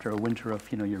had after a winter of,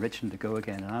 you're itching to go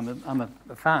again. And I'm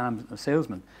a fan, I'm a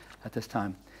salesman at this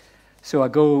time. So I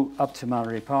go up to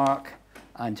Mallory Park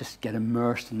and just get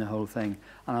immersed in the whole thing.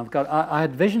 And I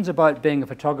had visions about being a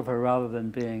photographer rather than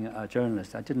being a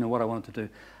journalist. I didn't know what I wanted to do.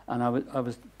 And I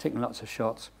was taking lots of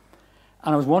shots.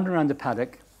 And I was wandering around the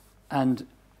paddock, and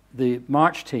the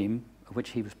March team, of which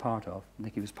he was part of,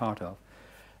 Nicky was part of,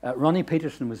 Ronnie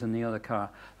Peterson was in the other car.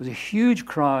 There was a huge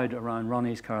crowd around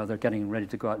Ronnie's car. They're getting ready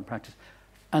to go out and practice.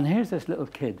 And here's this little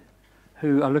kid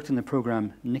who, I looked in the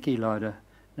program, Nicky Lauda,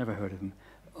 never heard of him,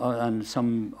 and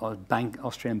some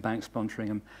Austrian bank sponsoring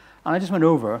him. And I just went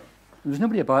over. There was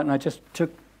nobody about, and I just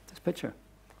took this picture.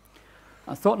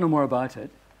 I thought no more about it.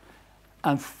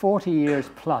 And 40 years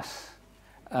plus,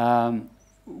 when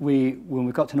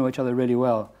we got to know each other really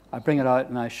well, I bring it out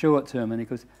and I show it to him, and he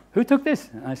goes, who took this?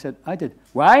 And I said, I did.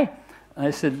 Why? And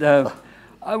I said,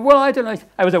 well, I don't know.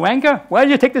 I was a wanker. Why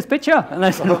did you take this picture? And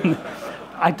I said,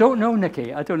 I don't know,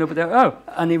 Nicky. I don't know. But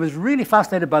and he was really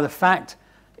fascinated by the fact,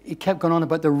 he kept going on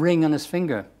about the ring on his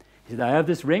finger. He said, I have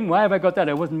this ring. Why have I got that?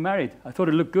 I wasn't married. I thought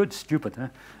it looked good. Stupid, huh?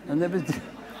 And it was,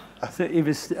 so he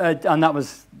was, and that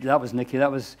was Nicky.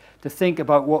 That was to think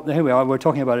about what. Here we are. We're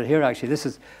talking about it here. Actually, this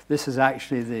is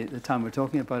actually the time we're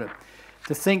talking about it.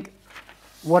 To think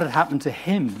what had happened to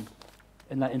him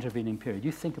in that intervening period.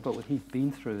 You think about what he's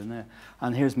been through in there,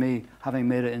 and here's me having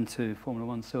made it into Formula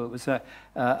One. So it was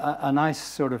a nice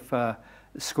sort of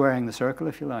squaring the circle,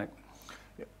 if you like.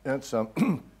 Yeah, it's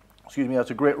excuse me,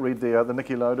 it's a great read, the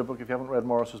Nicky Lauda book. If you haven't read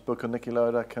Maurice's book on Nicky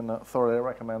Lauda, I can thoroughly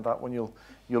recommend that one. You'll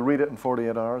read it in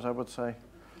 48 hours, I would say.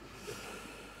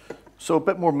 So a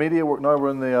bit more media work now.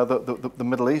 We're in the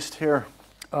Middle East here.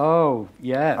 Oh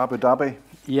yeah, Abu Dhabi.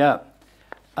 Yeah.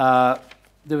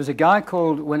 There was a guy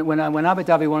called, when Abu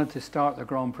Dhabi wanted to start the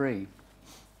Grand Prix,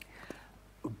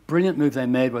 a brilliant move they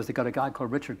made was they got a guy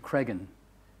called Richard Cregan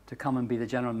to come and be the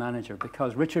general manager,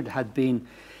 because Richard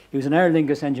he was an Aer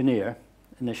Lingus engineer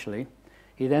initially.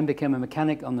 He then became a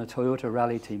mechanic on the Toyota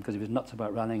rally team, because he was nuts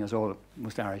about rallying, as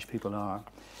most Irish people are.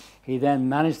 He then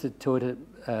managed the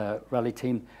Toyota rally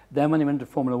team. Then when he went to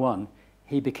Formula One,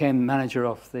 he became manager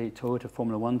of the Toyota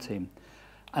Formula One team.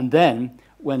 And then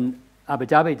when Abu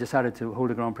Dhabi decided to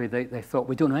hold a Grand Prix, they thought,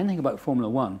 we don't know anything about Formula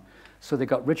One. So they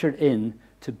got Richard in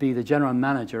to be the general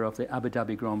manager of the Abu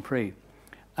Dhabi Grand Prix.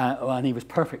 And he was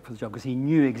perfect for the job, because he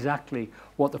knew exactly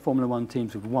what the Formula One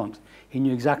teams would want. He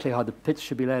knew exactly how the pits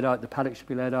should be laid out, the paddock should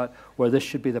be laid out, where this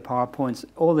should be the power points,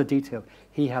 all the detail.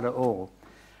 He had it all.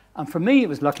 And for me, it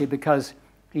was lucky, because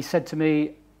he said to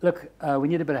me, look, we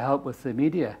need a bit of help with the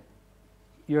media.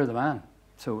 You're the man.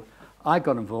 So I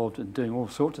got involved in doing all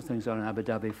sorts of things down in Abu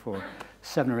Dhabi for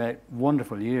 7 or 8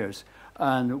 wonderful years.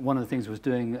 And one of the things was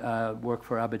doing work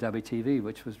for Abu Dhabi TV,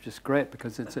 which was just great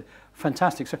because it's a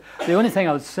fantastic. The only thing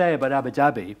I would say about Abu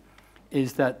Dhabi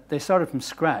is that they started from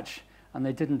scratch and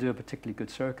they didn't do a particularly good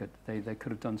circuit. They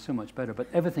could have done so much better. But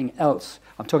everything else,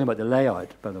 I'm talking about the layout,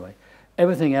 by the way,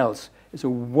 everything else is a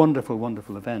wonderful,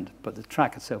 wonderful event. But the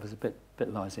track itself is a bit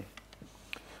lousy.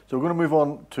 So we're going to move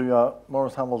on to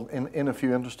Maurice Hamilton in a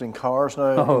few interesting cars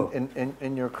now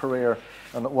in your career.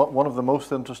 And one of the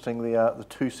most interesting, the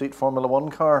two-seat Formula One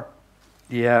car.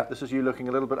 Yeah. This is you looking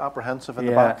a little bit apprehensive in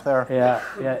the back there.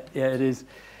 Yeah, it is.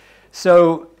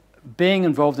 So being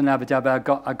involved in Abu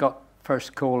Dhabi, I got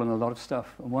first call on a lot of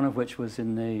stuff, one of which was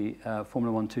in the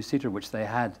Formula One two-seater, which they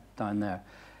had down there,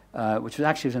 which was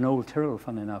actually an old Tyrrell,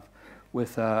 funnily enough,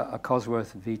 with a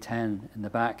Cosworth V10 in the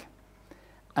back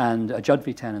and a Judd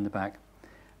V10 in the back.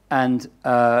 And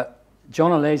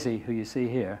John Alesi, who you see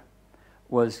here,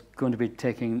 was going to be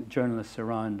taking journalists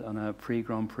around on a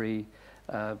pre-Grand Prix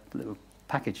little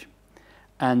package.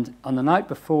 And on the night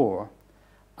before,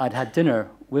 I'd had dinner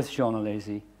with John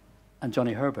Alesi and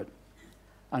Johnny Herbert.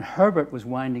 And Herbert was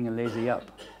winding Alesi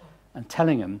up and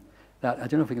telling him that, I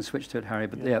don't know if we can switch to it, Harry,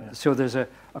 but yeah. So there's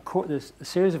there's a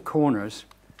series of corners.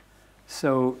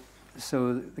 So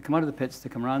they come out of the pits, they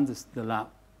come around the lap,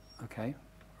 okay,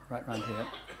 right round here,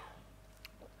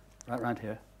 right round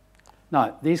here.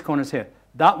 Now, these corners here,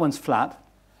 that one's flat.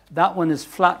 That one is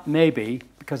flat maybe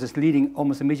because it's leading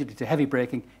almost immediately to heavy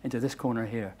braking into this corner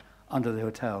here, under the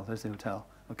hotel. There's the hotel,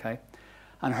 okay?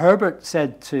 And Herbert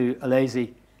said to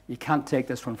Alesi, you can't take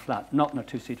this one flat, not in a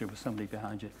two-seater with somebody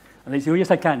behind you. And they said, oh,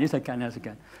 yes, I can, yes, I can, yes, I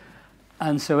can.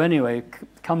 And so anyway,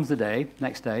 comes the day,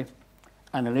 next day,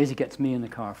 and Alesi gets me in the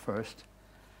car first,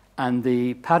 and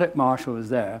the paddock marshal is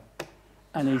there,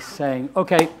 and he's saying,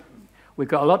 okay, we've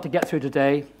got a lot to get through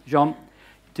today, Jean,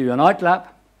 do an out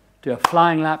lap, do a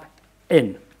flying lap,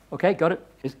 in. Okay, got it?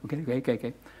 Yes,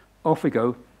 okay. Off we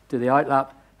go, do the out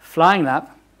lap, flying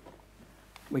lap,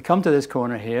 we come to this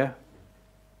corner here,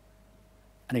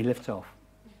 and he lifts off.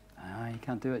 You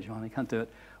can't do it, Jean, you can't do it.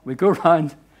 We go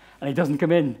round, and he doesn't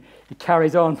come in. He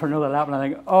carries on for another lap, and I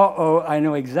think, uh-oh, I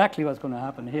know exactly what's going to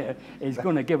happen here. He's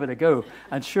going to give it a go.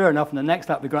 And sure enough, in the next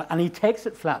lap, we go, and he takes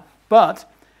it flat. But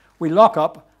we lock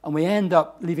up, and we end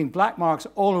up leaving black marks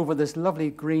all over this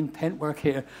lovely green paintwork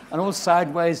here, and all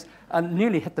sideways, and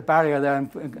nearly hit the barrier there.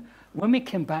 And when we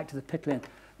came back to the pit lane,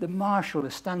 the marshal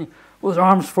is standing with his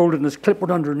arms folded and his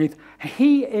clipboard underneath.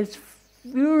 He is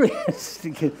furious.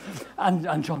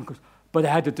 And John goes, but I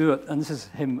had to do it. And this is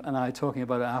him and I talking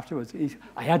about it afterwards.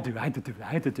 I had to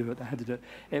do it.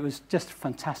 It was just a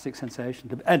fantastic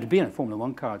sensation. And to be in a Formula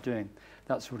One car doing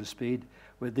that sort of speed.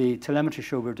 With the telemetry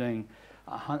show we were doing,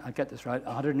 I get this right,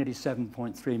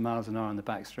 187.3 miles an hour on the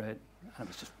back straight. And it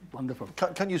was just wonderful.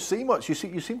 Can you see much? You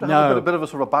seem to have a bit of a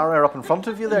sort of barrier up in front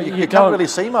of you there. You can't really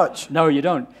see much. No, you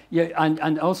don't.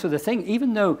 And also the thing,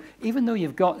 even though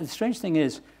you've got, the strange thing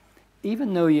is,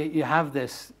 even though you have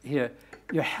this here,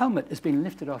 your helmet is being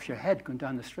lifted off your head going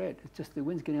down the straight. It's just the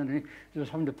wind's getting underneath. You're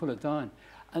just having to pull it down.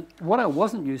 And what I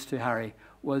wasn't used to, Harry,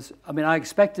 was, I mean, I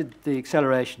expected the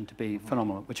acceleration to be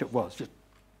phenomenal, which it was. Just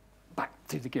back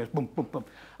through the gears, boom, boom, boom.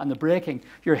 And the braking,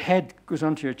 your head goes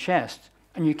onto your chest,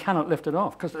 and you cannot lift it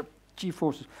off because of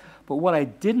G-forces. But what I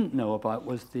didn't know about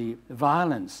was the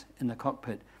violence in the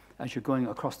cockpit as you're going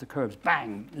across the curves,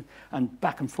 bang, and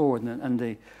back and forward, and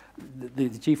the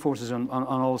G-forces on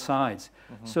all sides.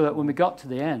 So that when we got to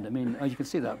the end, I mean, as you can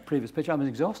see that previous picture, I was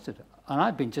exhausted. And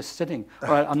I'd been just sitting,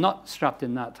 I'm not strapped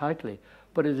in that tightly,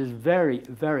 but it is very,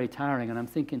 very tiring. And I'm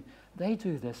thinking, they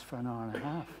do this for an hour and a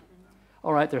half.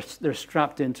 All right, they're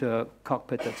strapped into a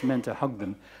cockpit that's meant to hug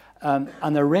them.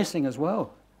 And they're racing as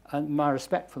well. And my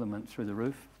respect for them went through the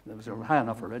roof. It was high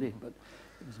enough already, but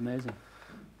it was amazing.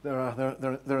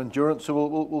 Their endurance. So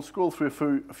we'll scroll through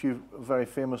a few very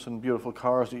famous and beautiful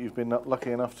cars that you've been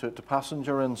lucky enough to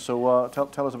passenger in. So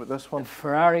tell us about this one. The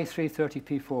Ferrari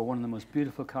 330 P4, one of the most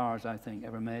beautiful cars I think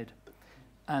ever made.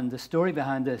 And the story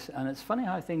behind this, and it's funny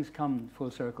how things come full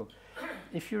circle.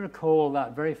 If you recall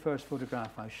that very first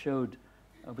photograph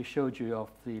we showed you of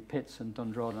the pits in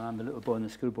Dundrodden, and I'm the little boy in the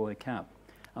schoolboy cap,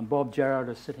 and Bob Gerrard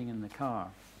is sitting in the car.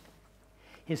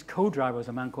 His co-driver was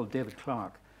a man called David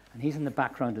Clark. And he's in the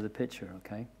background of the picture,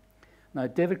 okay? Now,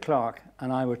 David Clark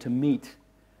and I were to meet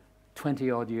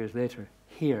 20-odd years later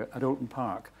here at Oulton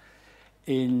Park.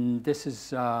 This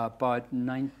is about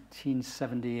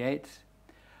 1978.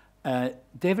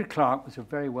 David Clark was a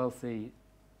very wealthy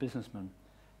businessman,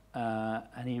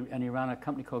 and he ran a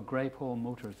company called Greypole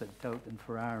Motors that dealt in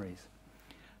Ferraris.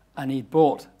 And he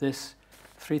bought this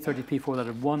 330 P4 that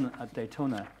had won at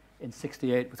Daytona in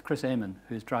 '68 with Chris Amon,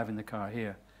 who's driving the car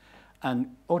here.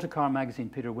 And Autocar magazine,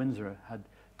 Peter Windsor, had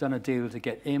done a deal to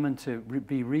get Amon to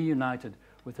be reunited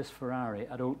with this Ferrari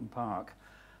at Oulton Park.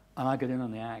 And I got in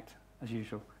on the act, as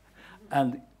usual.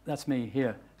 And that's me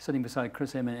here, sitting beside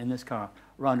Chris Amon in this car,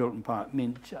 around Oulton Park. I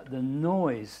mean, the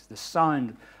noise, the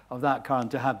sound of that car,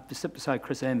 and to sit beside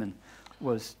Chris Amon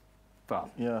was,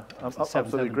 well, yeah,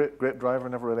 absolutely great driver.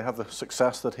 Never really had the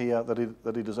success that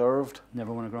he deserved.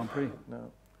 Never won a Grand Prix.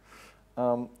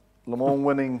 No. Le Mans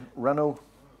winning Renault.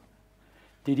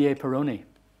 Didier Pironi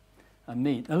and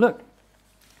me. Now look,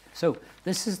 so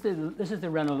this is the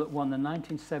Renault that won the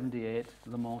 1978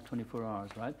 Le Mans 24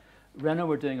 Hours, right? Renault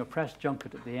were doing a press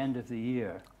junket at the end of the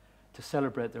year to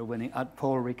celebrate their winning at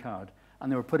Paul Ricard,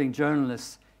 and they were putting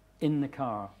journalists in the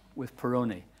car with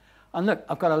Pironi. And look,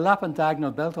 I've got a lap and diagonal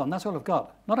belt on. That's all I've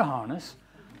got. Not a harness.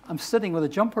 I'm sitting with a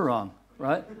jumper on,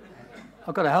 right?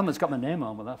 I've got a helmet that's got my name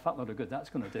on. Well, that fat lot of good that's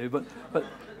going to do. But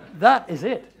that is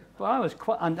it. Well, I was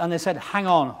quite, and they said, hang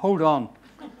on, hold on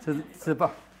to the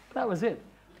bar. That was it.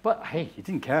 But hey, he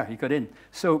didn't care. He got in.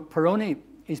 So Pironi,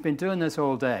 he's been doing this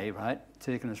all day, right,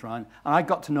 taking us around. And I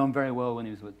got to know him very well when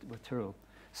he was with Tyrrell.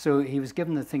 So he was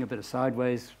giving the thing a bit of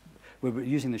sideways. We were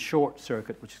using the short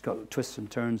circuit, which has got twists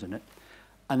and turns in it.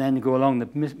 And then go along the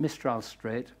Mistral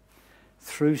Straight,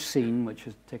 through Seine, which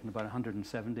has taken about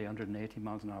 170, 180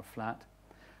 miles an hour flat.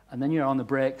 And then you're on the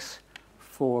brakes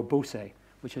for Beaulieu,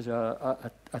 which is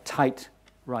a tight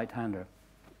right-hander.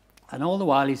 And all the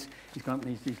while he's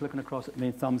looking across at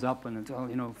me, thumbs up, and it's all,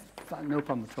 you know, no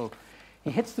problem at all.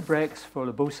 He hits the brakes for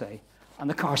Le Beaulieu, and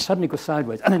the car suddenly goes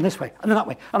sideways, and then this way, and then that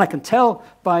way. And I can tell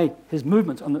by his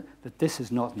movements that this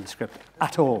is not in the script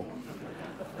at all.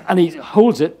 And he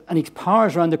holds it, and he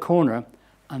powers around the corner,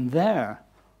 and there,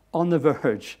 on the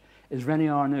verge, is René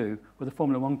Arnoux with a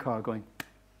Formula One car going.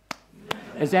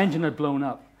 His engine had blown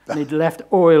up, and he'd left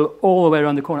oil all the way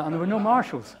around the corner, and there were no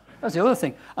marshals. That's the other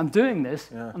thing. I'm doing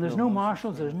this, and there's no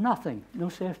marshals, there's nothing, no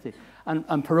safety. And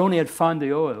Pironi had found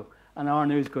the oil, and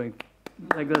Arnoux's going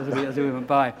like that as we went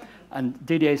by. And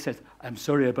Didier said, I'm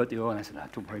sorry about the oil. And I said,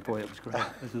 don't worry, boy, it was great.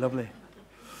 It was lovely.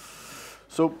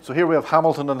 So here we have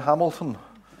Hamilton and Hamilton.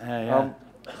 Yeah.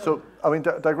 So, I mean,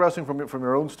 digressing from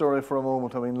your own story for a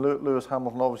moment, I mean, Lewis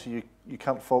Hamilton, obviously you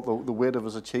can't fault the weight of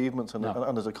his achievements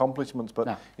and his accomplishments,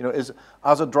 but you know,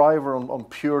 as a driver on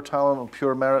pure talent, on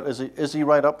pure merit, is he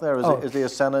right up there? Is he a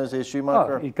Senna? Is he a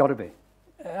Schumacher? Oh, he's got to be.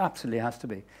 Absolutely has to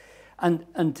be.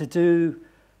 And to do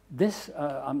this,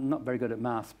 I'm not very good at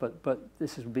maths, but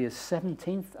this would be his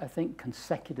 17th, I think,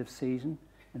 consecutive season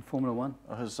in Formula One.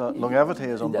 His longevity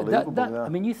is unbelievable. I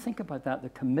mean, you think about that, the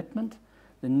commitment,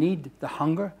 the need, the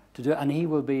hunger to do it, and he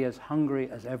will be as hungry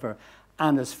as ever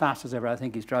and as fast as ever. I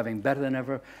think he's driving better than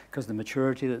ever because of the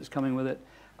maturity that's coming with it.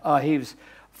 He was,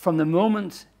 from the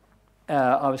moment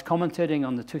I was commentating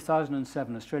on the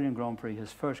 2007 Australian Grand Prix,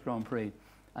 his first Grand Prix,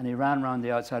 and he ran around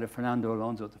the outside of Fernando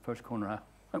Alonso at the first corner. I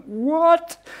went,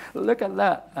 what? Look at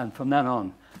that. And from then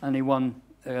on, and he won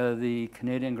the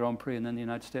Canadian Grand Prix and then the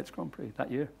United States Grand Prix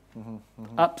that year.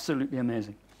 Absolutely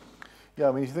amazing. Yeah,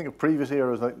 I mean, if you think of previous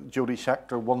eras, like Jody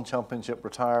Scheckter, one championship,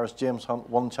 retires. James Hunt,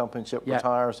 one championship,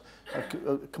 retires.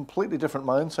 A completely different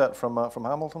mindset from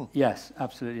Hamilton. Yes,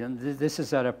 absolutely. And this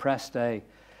is at a press day.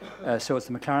 So it's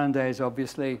the McLaren days,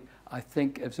 obviously. I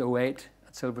think it was 08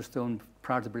 at Silverstone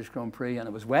prior to the British Grand Prix, and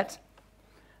it was wet.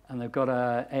 And they've got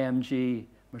a AMG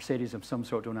Mercedes of some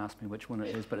sort. Don't ask me which one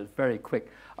it is, but it's very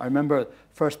quick. I remember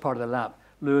first part of the lap,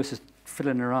 Lewis is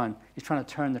fiddling around. He's trying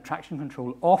to turn the traction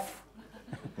control off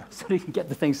so he can get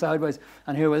the thing sideways.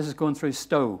 And here this is going through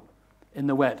Stowe in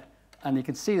the wet. And you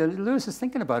can see that Lewis is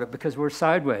thinking about it because we're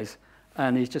sideways.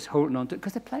 And he's just holding on to it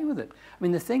because they play with it. I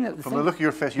mean, the thing that... From the look of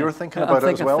your face, you're thinking about it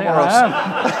as well, Maurice.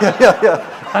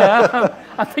 I am.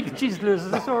 I'm thinking, Jesus, Lewis,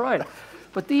 is this all right?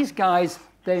 But these guys,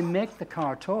 they make the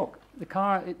car talk. The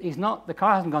car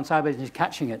hasn't gone sideways and he's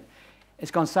catching it. It's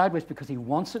gone sideways because he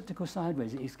wants it to go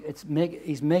sideways. He's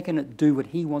making it do what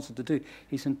he wants it to do.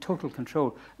 He's in total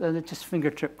control. They're just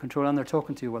fingertip control, and they're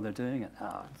talking to you while they're doing it. It's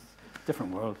a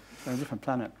different world. They're a different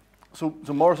planet. So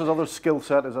Maurice's other skill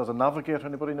set is as a navigator.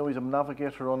 Anybody know he's a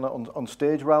navigator on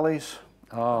stage rallies?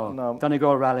 Oh,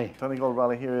 Donegal Rally. Donegal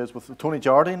Rally, here he is with Tony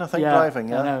Jardine, I think, driving.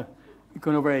 Yeah, I know.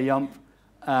 Going over a yump,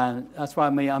 and that's why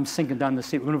I'm sinking down the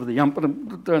seat. We're going over the yump, but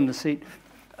I'm down the seat.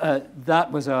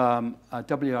 That was a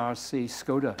WRC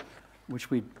Skoda, which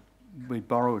we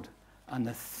borrowed, and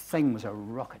the thing was a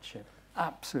rocket ship,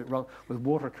 absolute rocket, with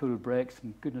water-cooled brakes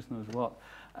and goodness knows what.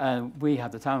 And we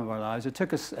had the time of our lives. It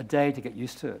took us a day to get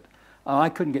used to it. I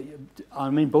couldn't get, I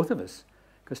mean both of us,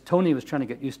 because Tony was trying to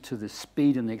get used to the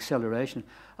speed and the acceleration,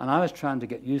 and I was trying to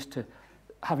get used to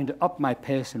having to up my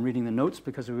pace in reading the notes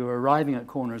because we were arriving at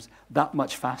corners that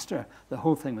much faster. The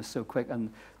whole thing was so quick.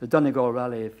 And the Donegal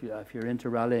Rally, if you're into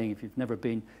rallying, if you've never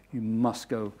been, you must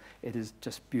go. It is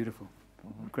just beautiful.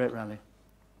 Great rally.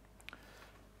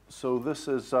 So this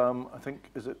is, I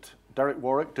think, is it Derek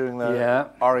Warwick doing the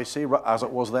RAC, as it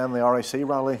was then, the RAC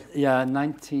rally? Yeah,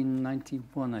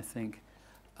 1991, I think.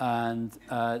 And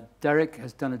Derek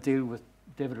has done a deal with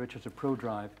David Richards of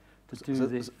ProDrive to do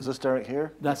is this Derek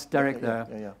here? That's Derek there.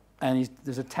 Yeah. And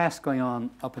there's a test going on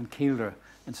up in Kielder.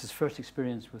 And it's his first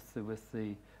experience with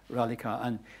the rally car.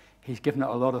 And he's given it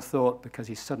a lot of thought because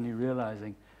he's suddenly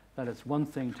realizing that it's one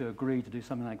thing to agree to do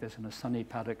something like this in a sunny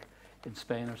paddock in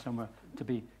Spain or somewhere, to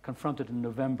be confronted in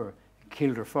November in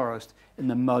Kielder Forest in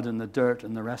the mud and the dirt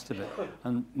and the rest of it.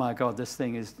 And my God, this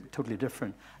thing is totally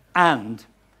different. And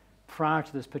prior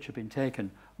to this picture being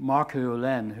taken, Marco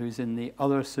Olen, who's in the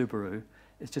other Subaru,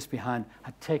 is just behind,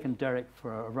 had taken Derek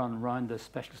for a run around the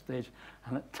special stage.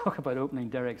 And talk about opening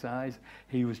Derek's eyes.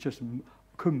 He was just,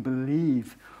 couldn't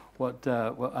believe what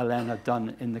Alain had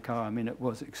done in the car. I mean, it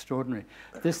was extraordinary.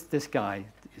 This guy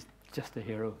is just a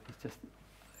hero. He's just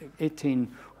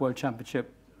 18 World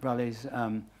Championship rallies,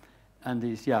 and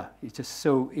he's just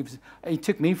so, he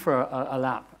took me for a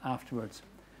lap afterwards.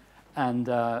 And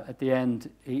at the end,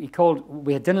 he called,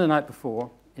 we had dinner the night before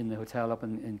in the hotel up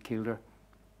in Kielder.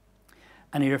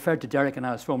 And he referred to Derek and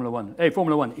I as Formula One. Hey,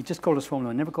 Formula One. He just called us Formula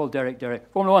One. Never called Derek.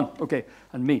 Formula One, okay.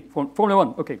 And me, Formula One,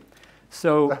 okay.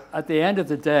 So at the end of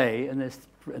the day, in this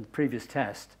previous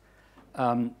test,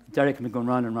 Derek had been going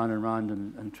round and round and round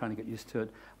and trying to get used to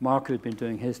it. Marco had been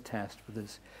doing his test with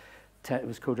his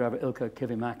co-driver Ilka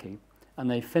Kivimäki. And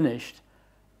they finished,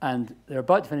 and they're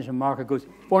about to finish, and Marco goes,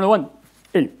 Formula One,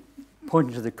 in,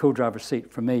 pointing to the co-driver's seat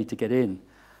for me to get in.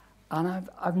 And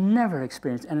I've never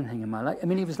experienced anything in my life. I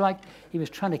mean, he was like, he was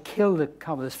trying to kill the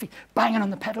car with his feet, banging on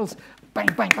the pedals, bang,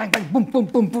 bang, bang, bang, boom, boom,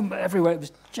 boom, boom, everywhere. It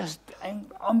was just an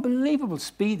unbelievable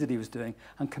speed that he was doing,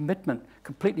 and commitment,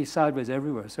 completely sideways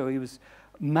everywhere. So he was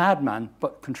madman,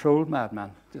 but controlled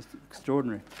madman, just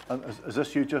extraordinary. And is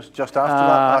this you just after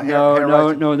that?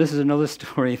 No, this is another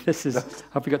story. This is,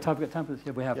 have we got time for this?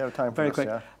 Yeah, we have. Yeah, time for very this, quick.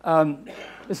 Yeah.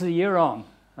 This is a year on,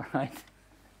 all right?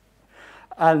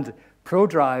 And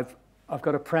ProDrive, I've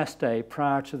got a press day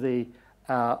prior to the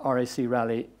RAC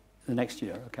rally the next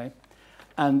year, okay?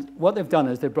 And what they've done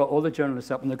is they've brought all the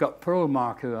journalists up, and they've got Pro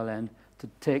Marco Alain to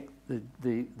take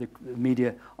the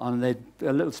media on a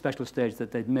little special stage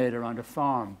that they'd made around a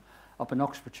farm up in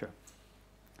Oxfordshire.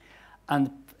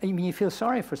 And I mean, you feel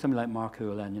sorry for somebody like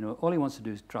Marco Alain, you know, all he wants to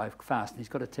do is drive fast, and he's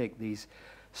got to take these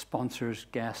sponsors,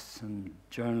 guests, and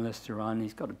journalists around.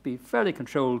 He's got to be fairly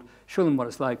controlled, show them what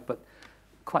it's like, but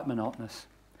quite monotonous.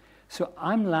 So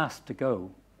I'm last to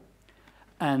go,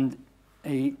 and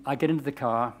I get into the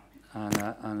car,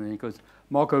 and he goes,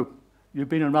 Marco, you've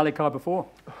been in a rally car before?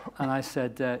 And I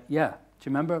said, yeah. Do you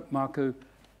remember Marco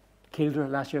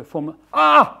Kielder last year? Formula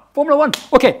One.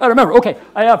 Okay, I remember. Okay,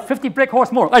 I have 50 brake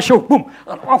horse more. I show, boom,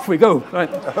 and off we go. Right.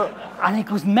 And he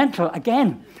goes mental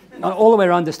again, all the way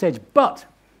around the stage. But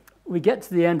we get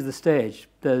to the end of the stage.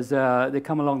 They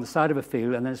come along the side of a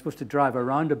field, and they're supposed to drive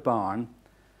around a barn,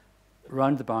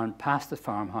 around the barn, past the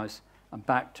farmhouse, and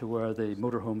back to where the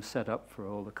motorhome's set up for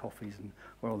all the coffees and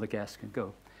where all the guests can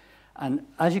go. And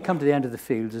as you come to the end of the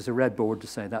field, there's a red board to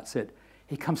say, that's it.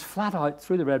 He comes flat out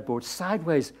through the red board,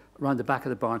 sideways around the back of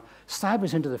the barn,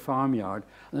 sideways into the farmyard,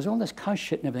 and there's all this cow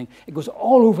shit and everything. It goes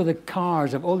all over the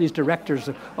cars of all these directors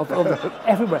of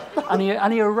everywhere. And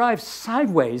he arrives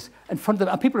sideways in front of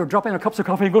them, and people are dropping their cups of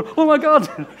coffee and going, oh my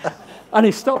God. And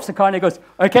he stops the car and he goes,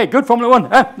 okay, good Formula One,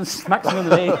 and smacks him in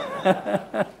the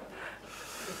knee.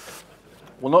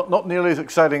 Well, not nearly as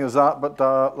exciting as that, but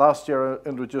last year I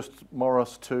introduced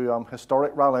Maurice to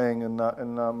historic rallying in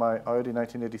my Audi,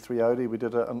 1983 Audi. We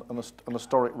did an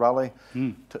historic rally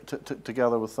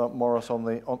together with Maurice on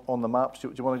the maps.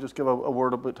 Do you want to just give a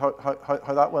word about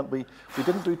how that went? We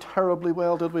didn't do terribly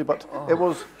well, did we? But it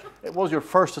was your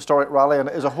first historic rally, and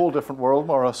it is a whole different world,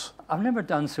 Maurice. I've never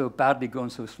done so badly going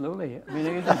so slowly. I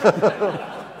mean,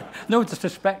 no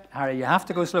disrespect, Harry, you have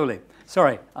to go slowly.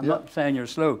 Sorry, I'm not saying you're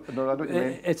slow. No, I know what you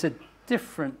mean. It's a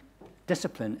different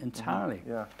discipline entirely.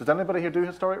 Yeah. Does anybody here do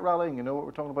historic rallying? You know what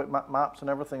we're talking about, maps and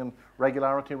everything, and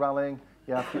regularity rallying?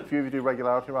 Yeah, a few of you do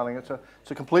regularity rallying. It's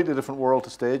a completely different world to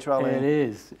stage rallying. It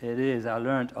is. I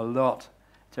learned a lot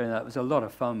during that. It was a lot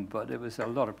of fun, but it was a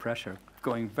lot of pressure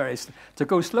going to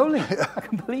go slowly. I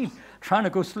can believe trying to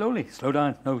go slowly. Slow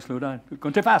down, no, slow down.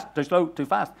 Going too fast, too slow, too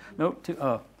fast. No,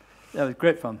 that was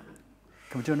great fun.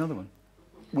 Can we do another one?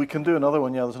 We can do another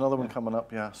one, yeah. There's another one coming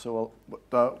up, yeah. So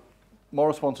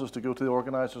Maurice wants us to go to the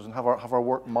organisers and have our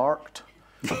work marked.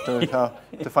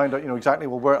 to find out, exactly,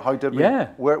 well, how did we,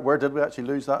 where did we actually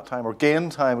lose that time or gain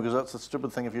time? Because that's the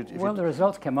stupid thing. Well, the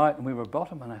results came out and we were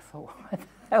bottom, and I thought, why the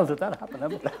hell did that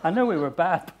happen? I know we were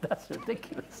bad, but that's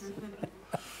ridiculous.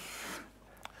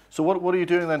 So what are you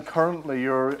doing then currently?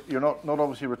 You're not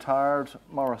obviously retired,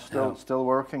 Maurice, still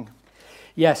working?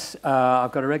 Yes,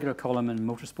 I've got a regular column in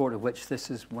Motorsport, of which this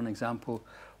is one example,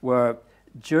 where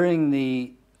during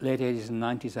the late 80s and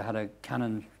 90s I had a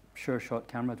Canon Sure-Shot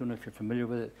camera. I don't know if you're familiar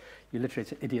with it.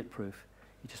 It's idiot-proof.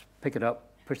 You just pick it up,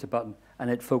 push the button, and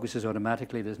it focuses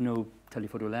automatically. There's no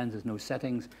telephoto lens, there's no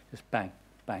settings, just bang,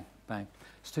 bang, bang.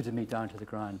 Stood me down to the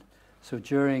ground. So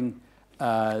during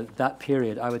that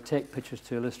period, I would take pictures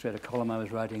to illustrate a column I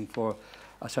was writing for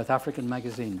a South African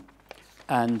magazine.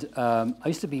 And I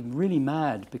used to be really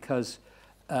mad because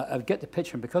I'd get the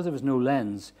picture, and because there was no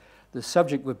lens, the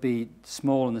subject would be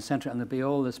small in the center, and there'd be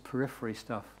all this periphery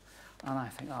stuff. And I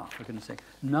think, oh, for goodness sake.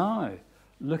 Now,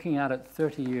 looking at it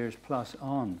 30 years plus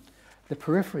on, the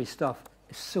periphery stuff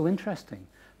is so interesting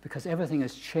because everything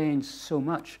has changed so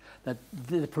much that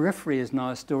the periphery is now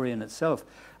a story in itself.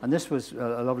 And this was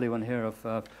a lovely one here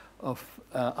of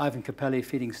Ivan Capelli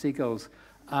feeding seagulls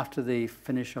after the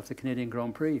finish of the Canadian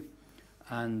Grand Prix.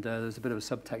 And there's a bit of a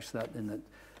subtext to that, in that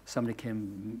somebody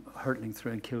came hurtling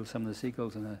through and killed some of the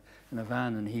seagulls in a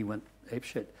van, and he went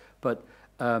apeshit. But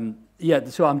yeah,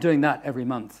 so I'm doing that every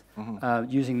month,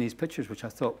 using these pictures, which I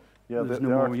thought there's no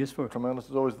more use for. Tremendous.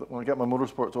 It's always, when I get my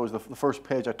motorsport, it's always the first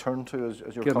page I turn to as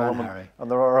your Good column. man, Harry. And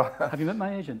there are have you met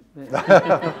my agent?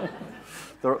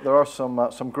 there are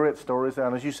some great stories there,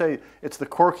 and as you say, it's the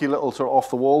quirky little sort of off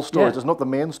the wall stories. It's not the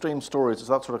mainstream stories. It's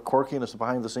that sort of quirkiness,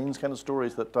 behind the scenes kind of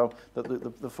stories that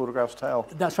the photographs tell.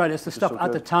 That's right. It's the stuff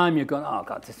at the time you're going, oh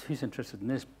God, who's interested in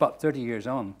this? But 30 years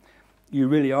on, you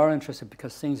really are interested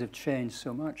because things have changed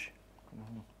so much.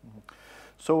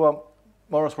 So,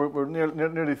 Maurice, we're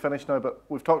nearly finished now, but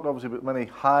we've talked obviously about many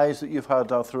highs that you've had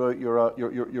throughout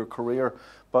your career.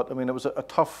 But I mean, it was a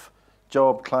tough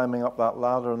job climbing up that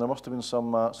ladder, and there must have been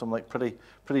some like pretty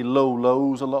low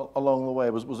lows along the way.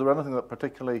 Was there anything that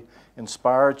particularly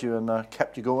inspired you and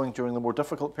kept you going during the more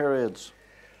difficult periods?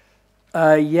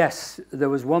 Yes, there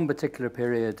was one particular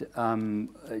period.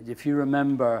 If you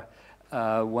remember,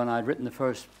 when I'd written the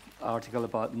first article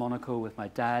about Monaco with my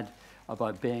dad,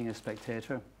 about being a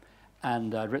spectator,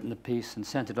 and I'd written the piece and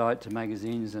sent it out to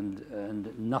magazines,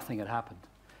 and nothing had happened.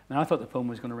 I mean, I thought the phone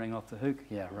was going to ring off the hook.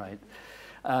 Yeah, right.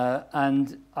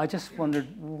 And I just wondered,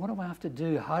 what do I have to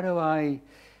do? How do I...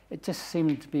 It just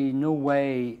seemed to be no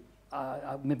way...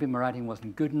 maybe my writing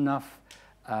wasn't good enough.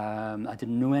 I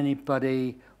didn't know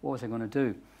anybody. What was I going to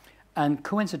do? And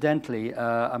coincidentally,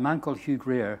 a man called Hugh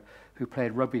Greer, who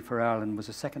played rugby for Ireland, was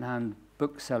a second-hand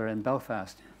bookseller in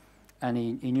Belfast. And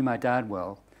he knew my dad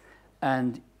well.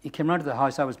 And he came round to the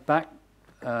house. I was back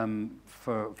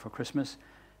for Christmas,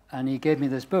 and he gave me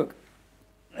this book.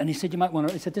 And he said, you might want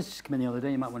to, he said, this just came in the other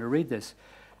day, you might want to read this.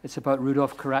 It's about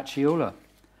Rudolf Caracciola,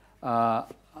 a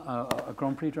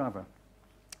Grand Prix driver.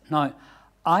 Now,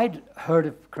 I'd heard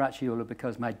of Caracciola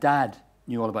because my dad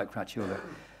knew all about Caracciola,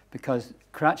 because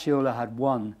Caracciola had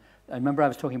won. I remember I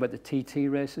was talking about the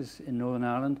TT races in Northern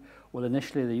Ireland. Well,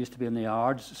 initially they used to be on the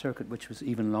Ards circuit, which was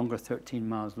even longer, 13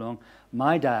 miles long.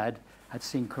 My dad had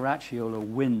seen Caracciola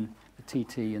win the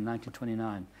TT in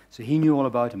 1929. So he knew all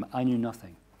about him. I knew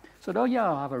nothing. So I said, oh yeah,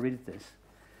 I'll have a read of this.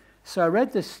 So I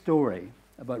read this story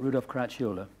about Rudolf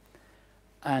Caracciola,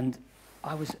 and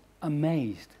I was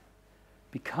amazed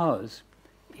because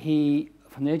he,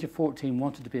 from the age of 14,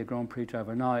 wanted to be a Grand Prix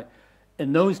driver. Now,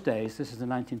 in those days, this is the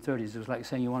 1930s, it was like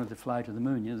saying you wanted to fly to the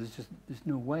moon. You know, there's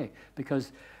no way,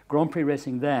 because Grand Prix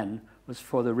racing then was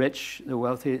for the rich, the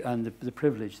wealthy, and the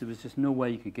privileged. There was just no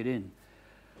way you could get in.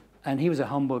 And he was a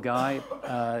humble guy.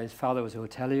 His father was a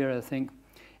hotelier, I think.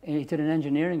 And he did an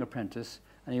engineering apprentice,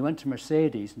 and he went to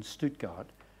Mercedes in Stuttgart,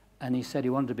 and he said he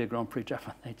wanted to be a Grand Prix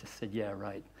driver. And they just said, yeah,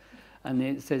 right. And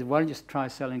they said, why don't you just try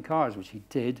selling cars, which he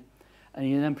did. And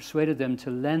he then persuaded them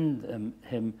to lend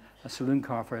him a saloon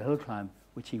car for a hill climb,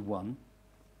 which he won.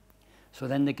 So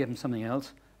then they gave him something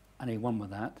else, and he won with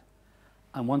that.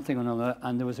 And one thing or another,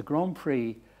 and there was a Grand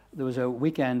Prix, there was a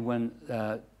weekend when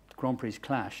Grand Prix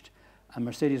clashed, and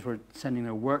Mercedes were sending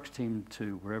their works team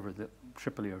to wherever,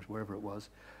 Tripoli or wherever it was,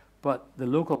 but the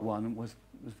local one was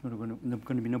going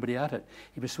to be nobody at it.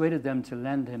 He persuaded them to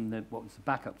lend him what was the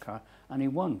backup car, and he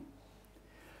won.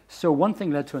 So one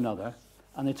thing led to another,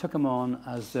 and they took him on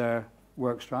as their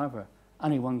works driver,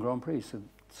 and he won Grand Prix. So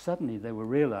suddenly they were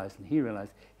realized, and he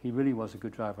realized he really was a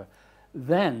good driver.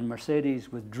 Then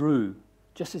Mercedes withdrew.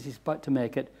 Just as he's about to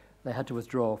make it, they had to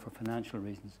withdraw for financial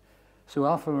reasons. So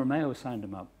Alfa Romeo signed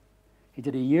him up. He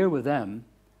did a year with them,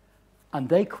 And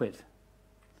they quit.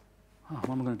 Oh,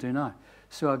 what am I going to do now?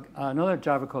 So another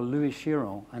driver called Louis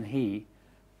Chiron and he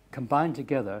combined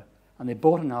together, and they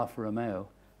bought an Alfa Romeo,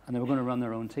 and they were going to run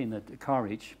their own team, the car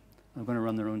each, and they were going to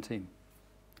run their own team.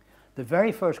 The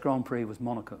very first Grand Prix was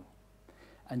Monaco.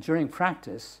 And during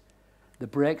practice, the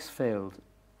brakes failed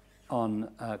on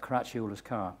Caracciola's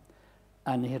car.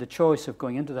 And he had a choice of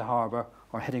going into the harbour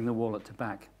or hitting the wall at the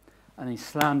back. And he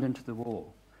slammed into the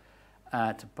wall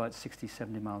at about 60,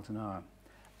 70 miles an hour.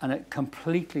 And it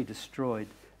completely destroyed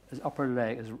his upper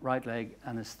leg, his right leg,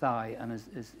 and his thigh, and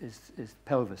his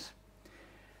pelvis.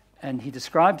 And he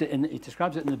describes it in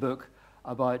the book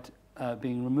about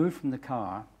being removed from the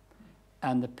car,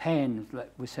 and the pain,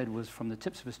 like we said, was from the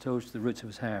tips of his toes to the roots of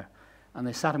his hair. And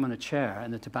they sat him in a chair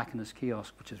in the tobacconist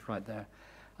kiosk, which is right there.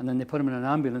 And then they put him in an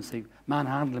ambulance. They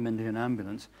manhandled him into an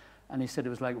ambulance. And he said it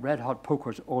was like red-hot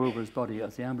pokers all over his body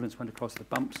as the ambulance went across the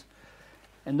bumps.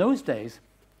 In those days,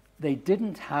 they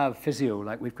didn't have physio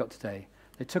like we've got today.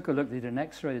 They took a look, they did an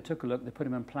X-ray, they took a look, they put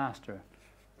him in plaster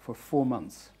for 5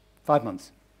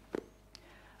 months.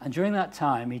 And during that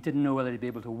time, he didn't know whether he'd be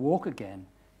able to walk again,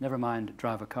 never mind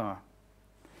drive a car.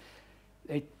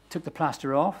 They took the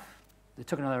plaster off, they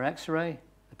took another X-ray,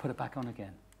 they put it back on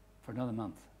again for another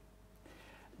month.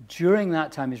 During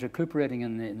that time, he's recuperating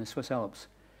in the Swiss Alps.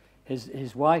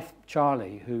 His wife,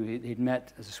 Charlie, who he'd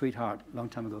met as a sweetheart a long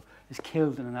time ago, is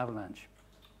killed in an avalanche.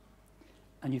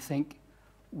 And you think,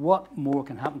 what more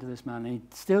can happen to this man? And he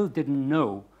still didn't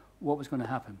know what was going to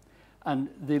happen. And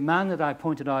the man that I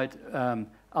pointed out,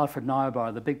 Alfred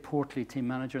Neubar, the big portly team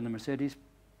manager in the Mercedes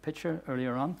picture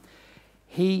earlier on,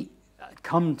 he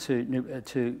come to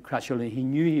Caracciolo. He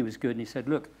knew he was good, and he said,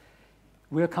 look,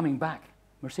 we're coming back.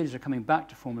 Mercedes are coming back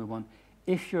to Formula One.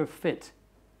 If you're fit,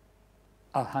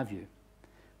 I'll have you.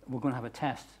 We're going to have a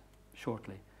test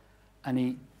shortly. And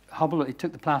he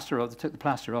took the plaster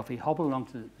off, he hobbled along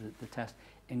to the test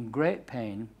in great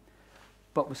pain,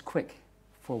 but was quick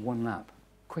for one lap,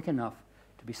 quick enough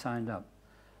to be signed up.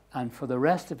 And for the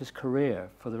rest of his career,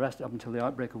 up until the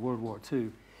outbreak of World War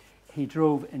II, he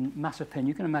drove in massive pain.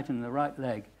 You can imagine the right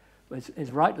leg.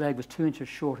 His right leg was 2 inches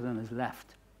shorter than his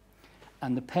left.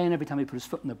 And the pain every time he put his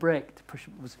foot on the brake to push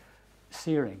it was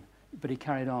searing, but he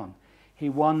carried on. He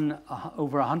won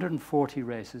over 140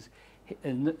 races.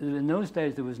 In those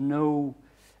days, there was no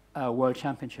World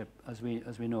Championship as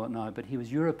we know it now, but he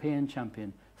was European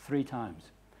champion 3 times,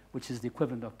 which is the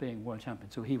equivalent of being world champion.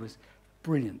 So he was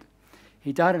brilliant.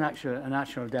 He died a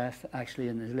natural death, actually,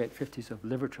 in his late 50s of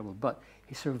liver trouble, but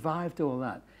he survived all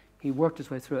that. He worked his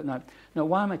way through it. Now,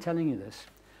 why am I telling you this?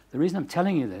 The reason I'm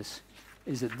telling you this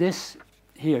is that this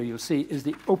here, you'll see, is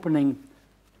the opening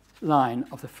line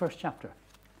of the first chapter.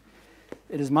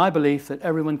 It is my belief that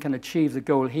everyone can achieve the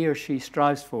goal he or she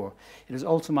strives for. It is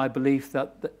also my belief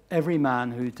that every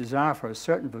man whose desire for a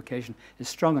certain vocation is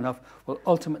strong enough will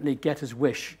ultimately get his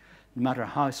wish, no matter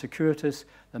how circuitous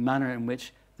the manner in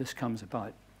which this comes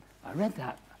about. I read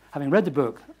that. Having read the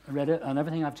book, I read it and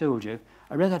everything I've told you,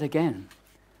 I read that again,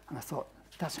 and I thought,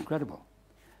 that's incredible.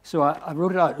 So I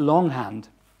wrote it out longhand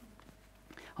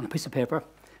on a piece of paper,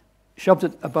 shoved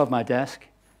it above my desk,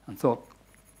 and thought,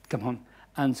 come on.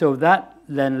 And so that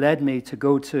then led me to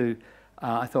go to,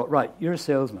 I thought, right, you're a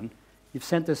salesman. You've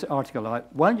sent this article out.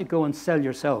 Why don't you go and sell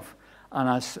yourself? And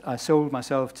I sold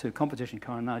myself to competition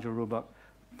car, and Nigel Roebuck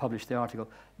published the article.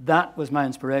 That was my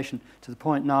inspiration to the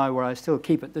point now where I still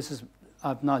keep it.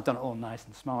 I've now done it all nice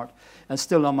and smart. And it's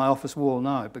still on my office wall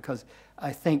now, because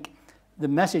I think the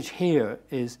message here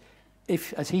is,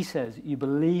 if, as he says, you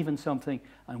believe in something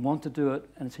and want to do it,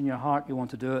 and it's in your heart you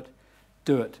want to do it,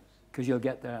 because you'll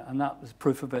get there. And that was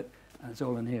proof of it, and it's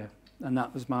all in here. And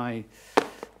that was that's my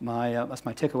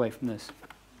takeaway from this.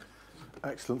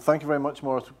 Excellent. Thank you very much,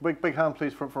 Maurice. Big hand,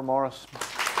 please, for Maurice.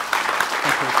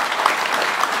 Thank you.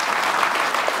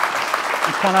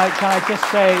 And can I just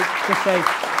say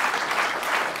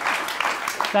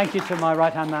thank you to my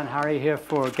right-hand man, Harry, here,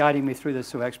 for guiding me through this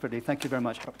so expertly. Thank you very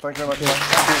much. Thank you very much.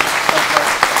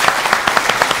 Thank you.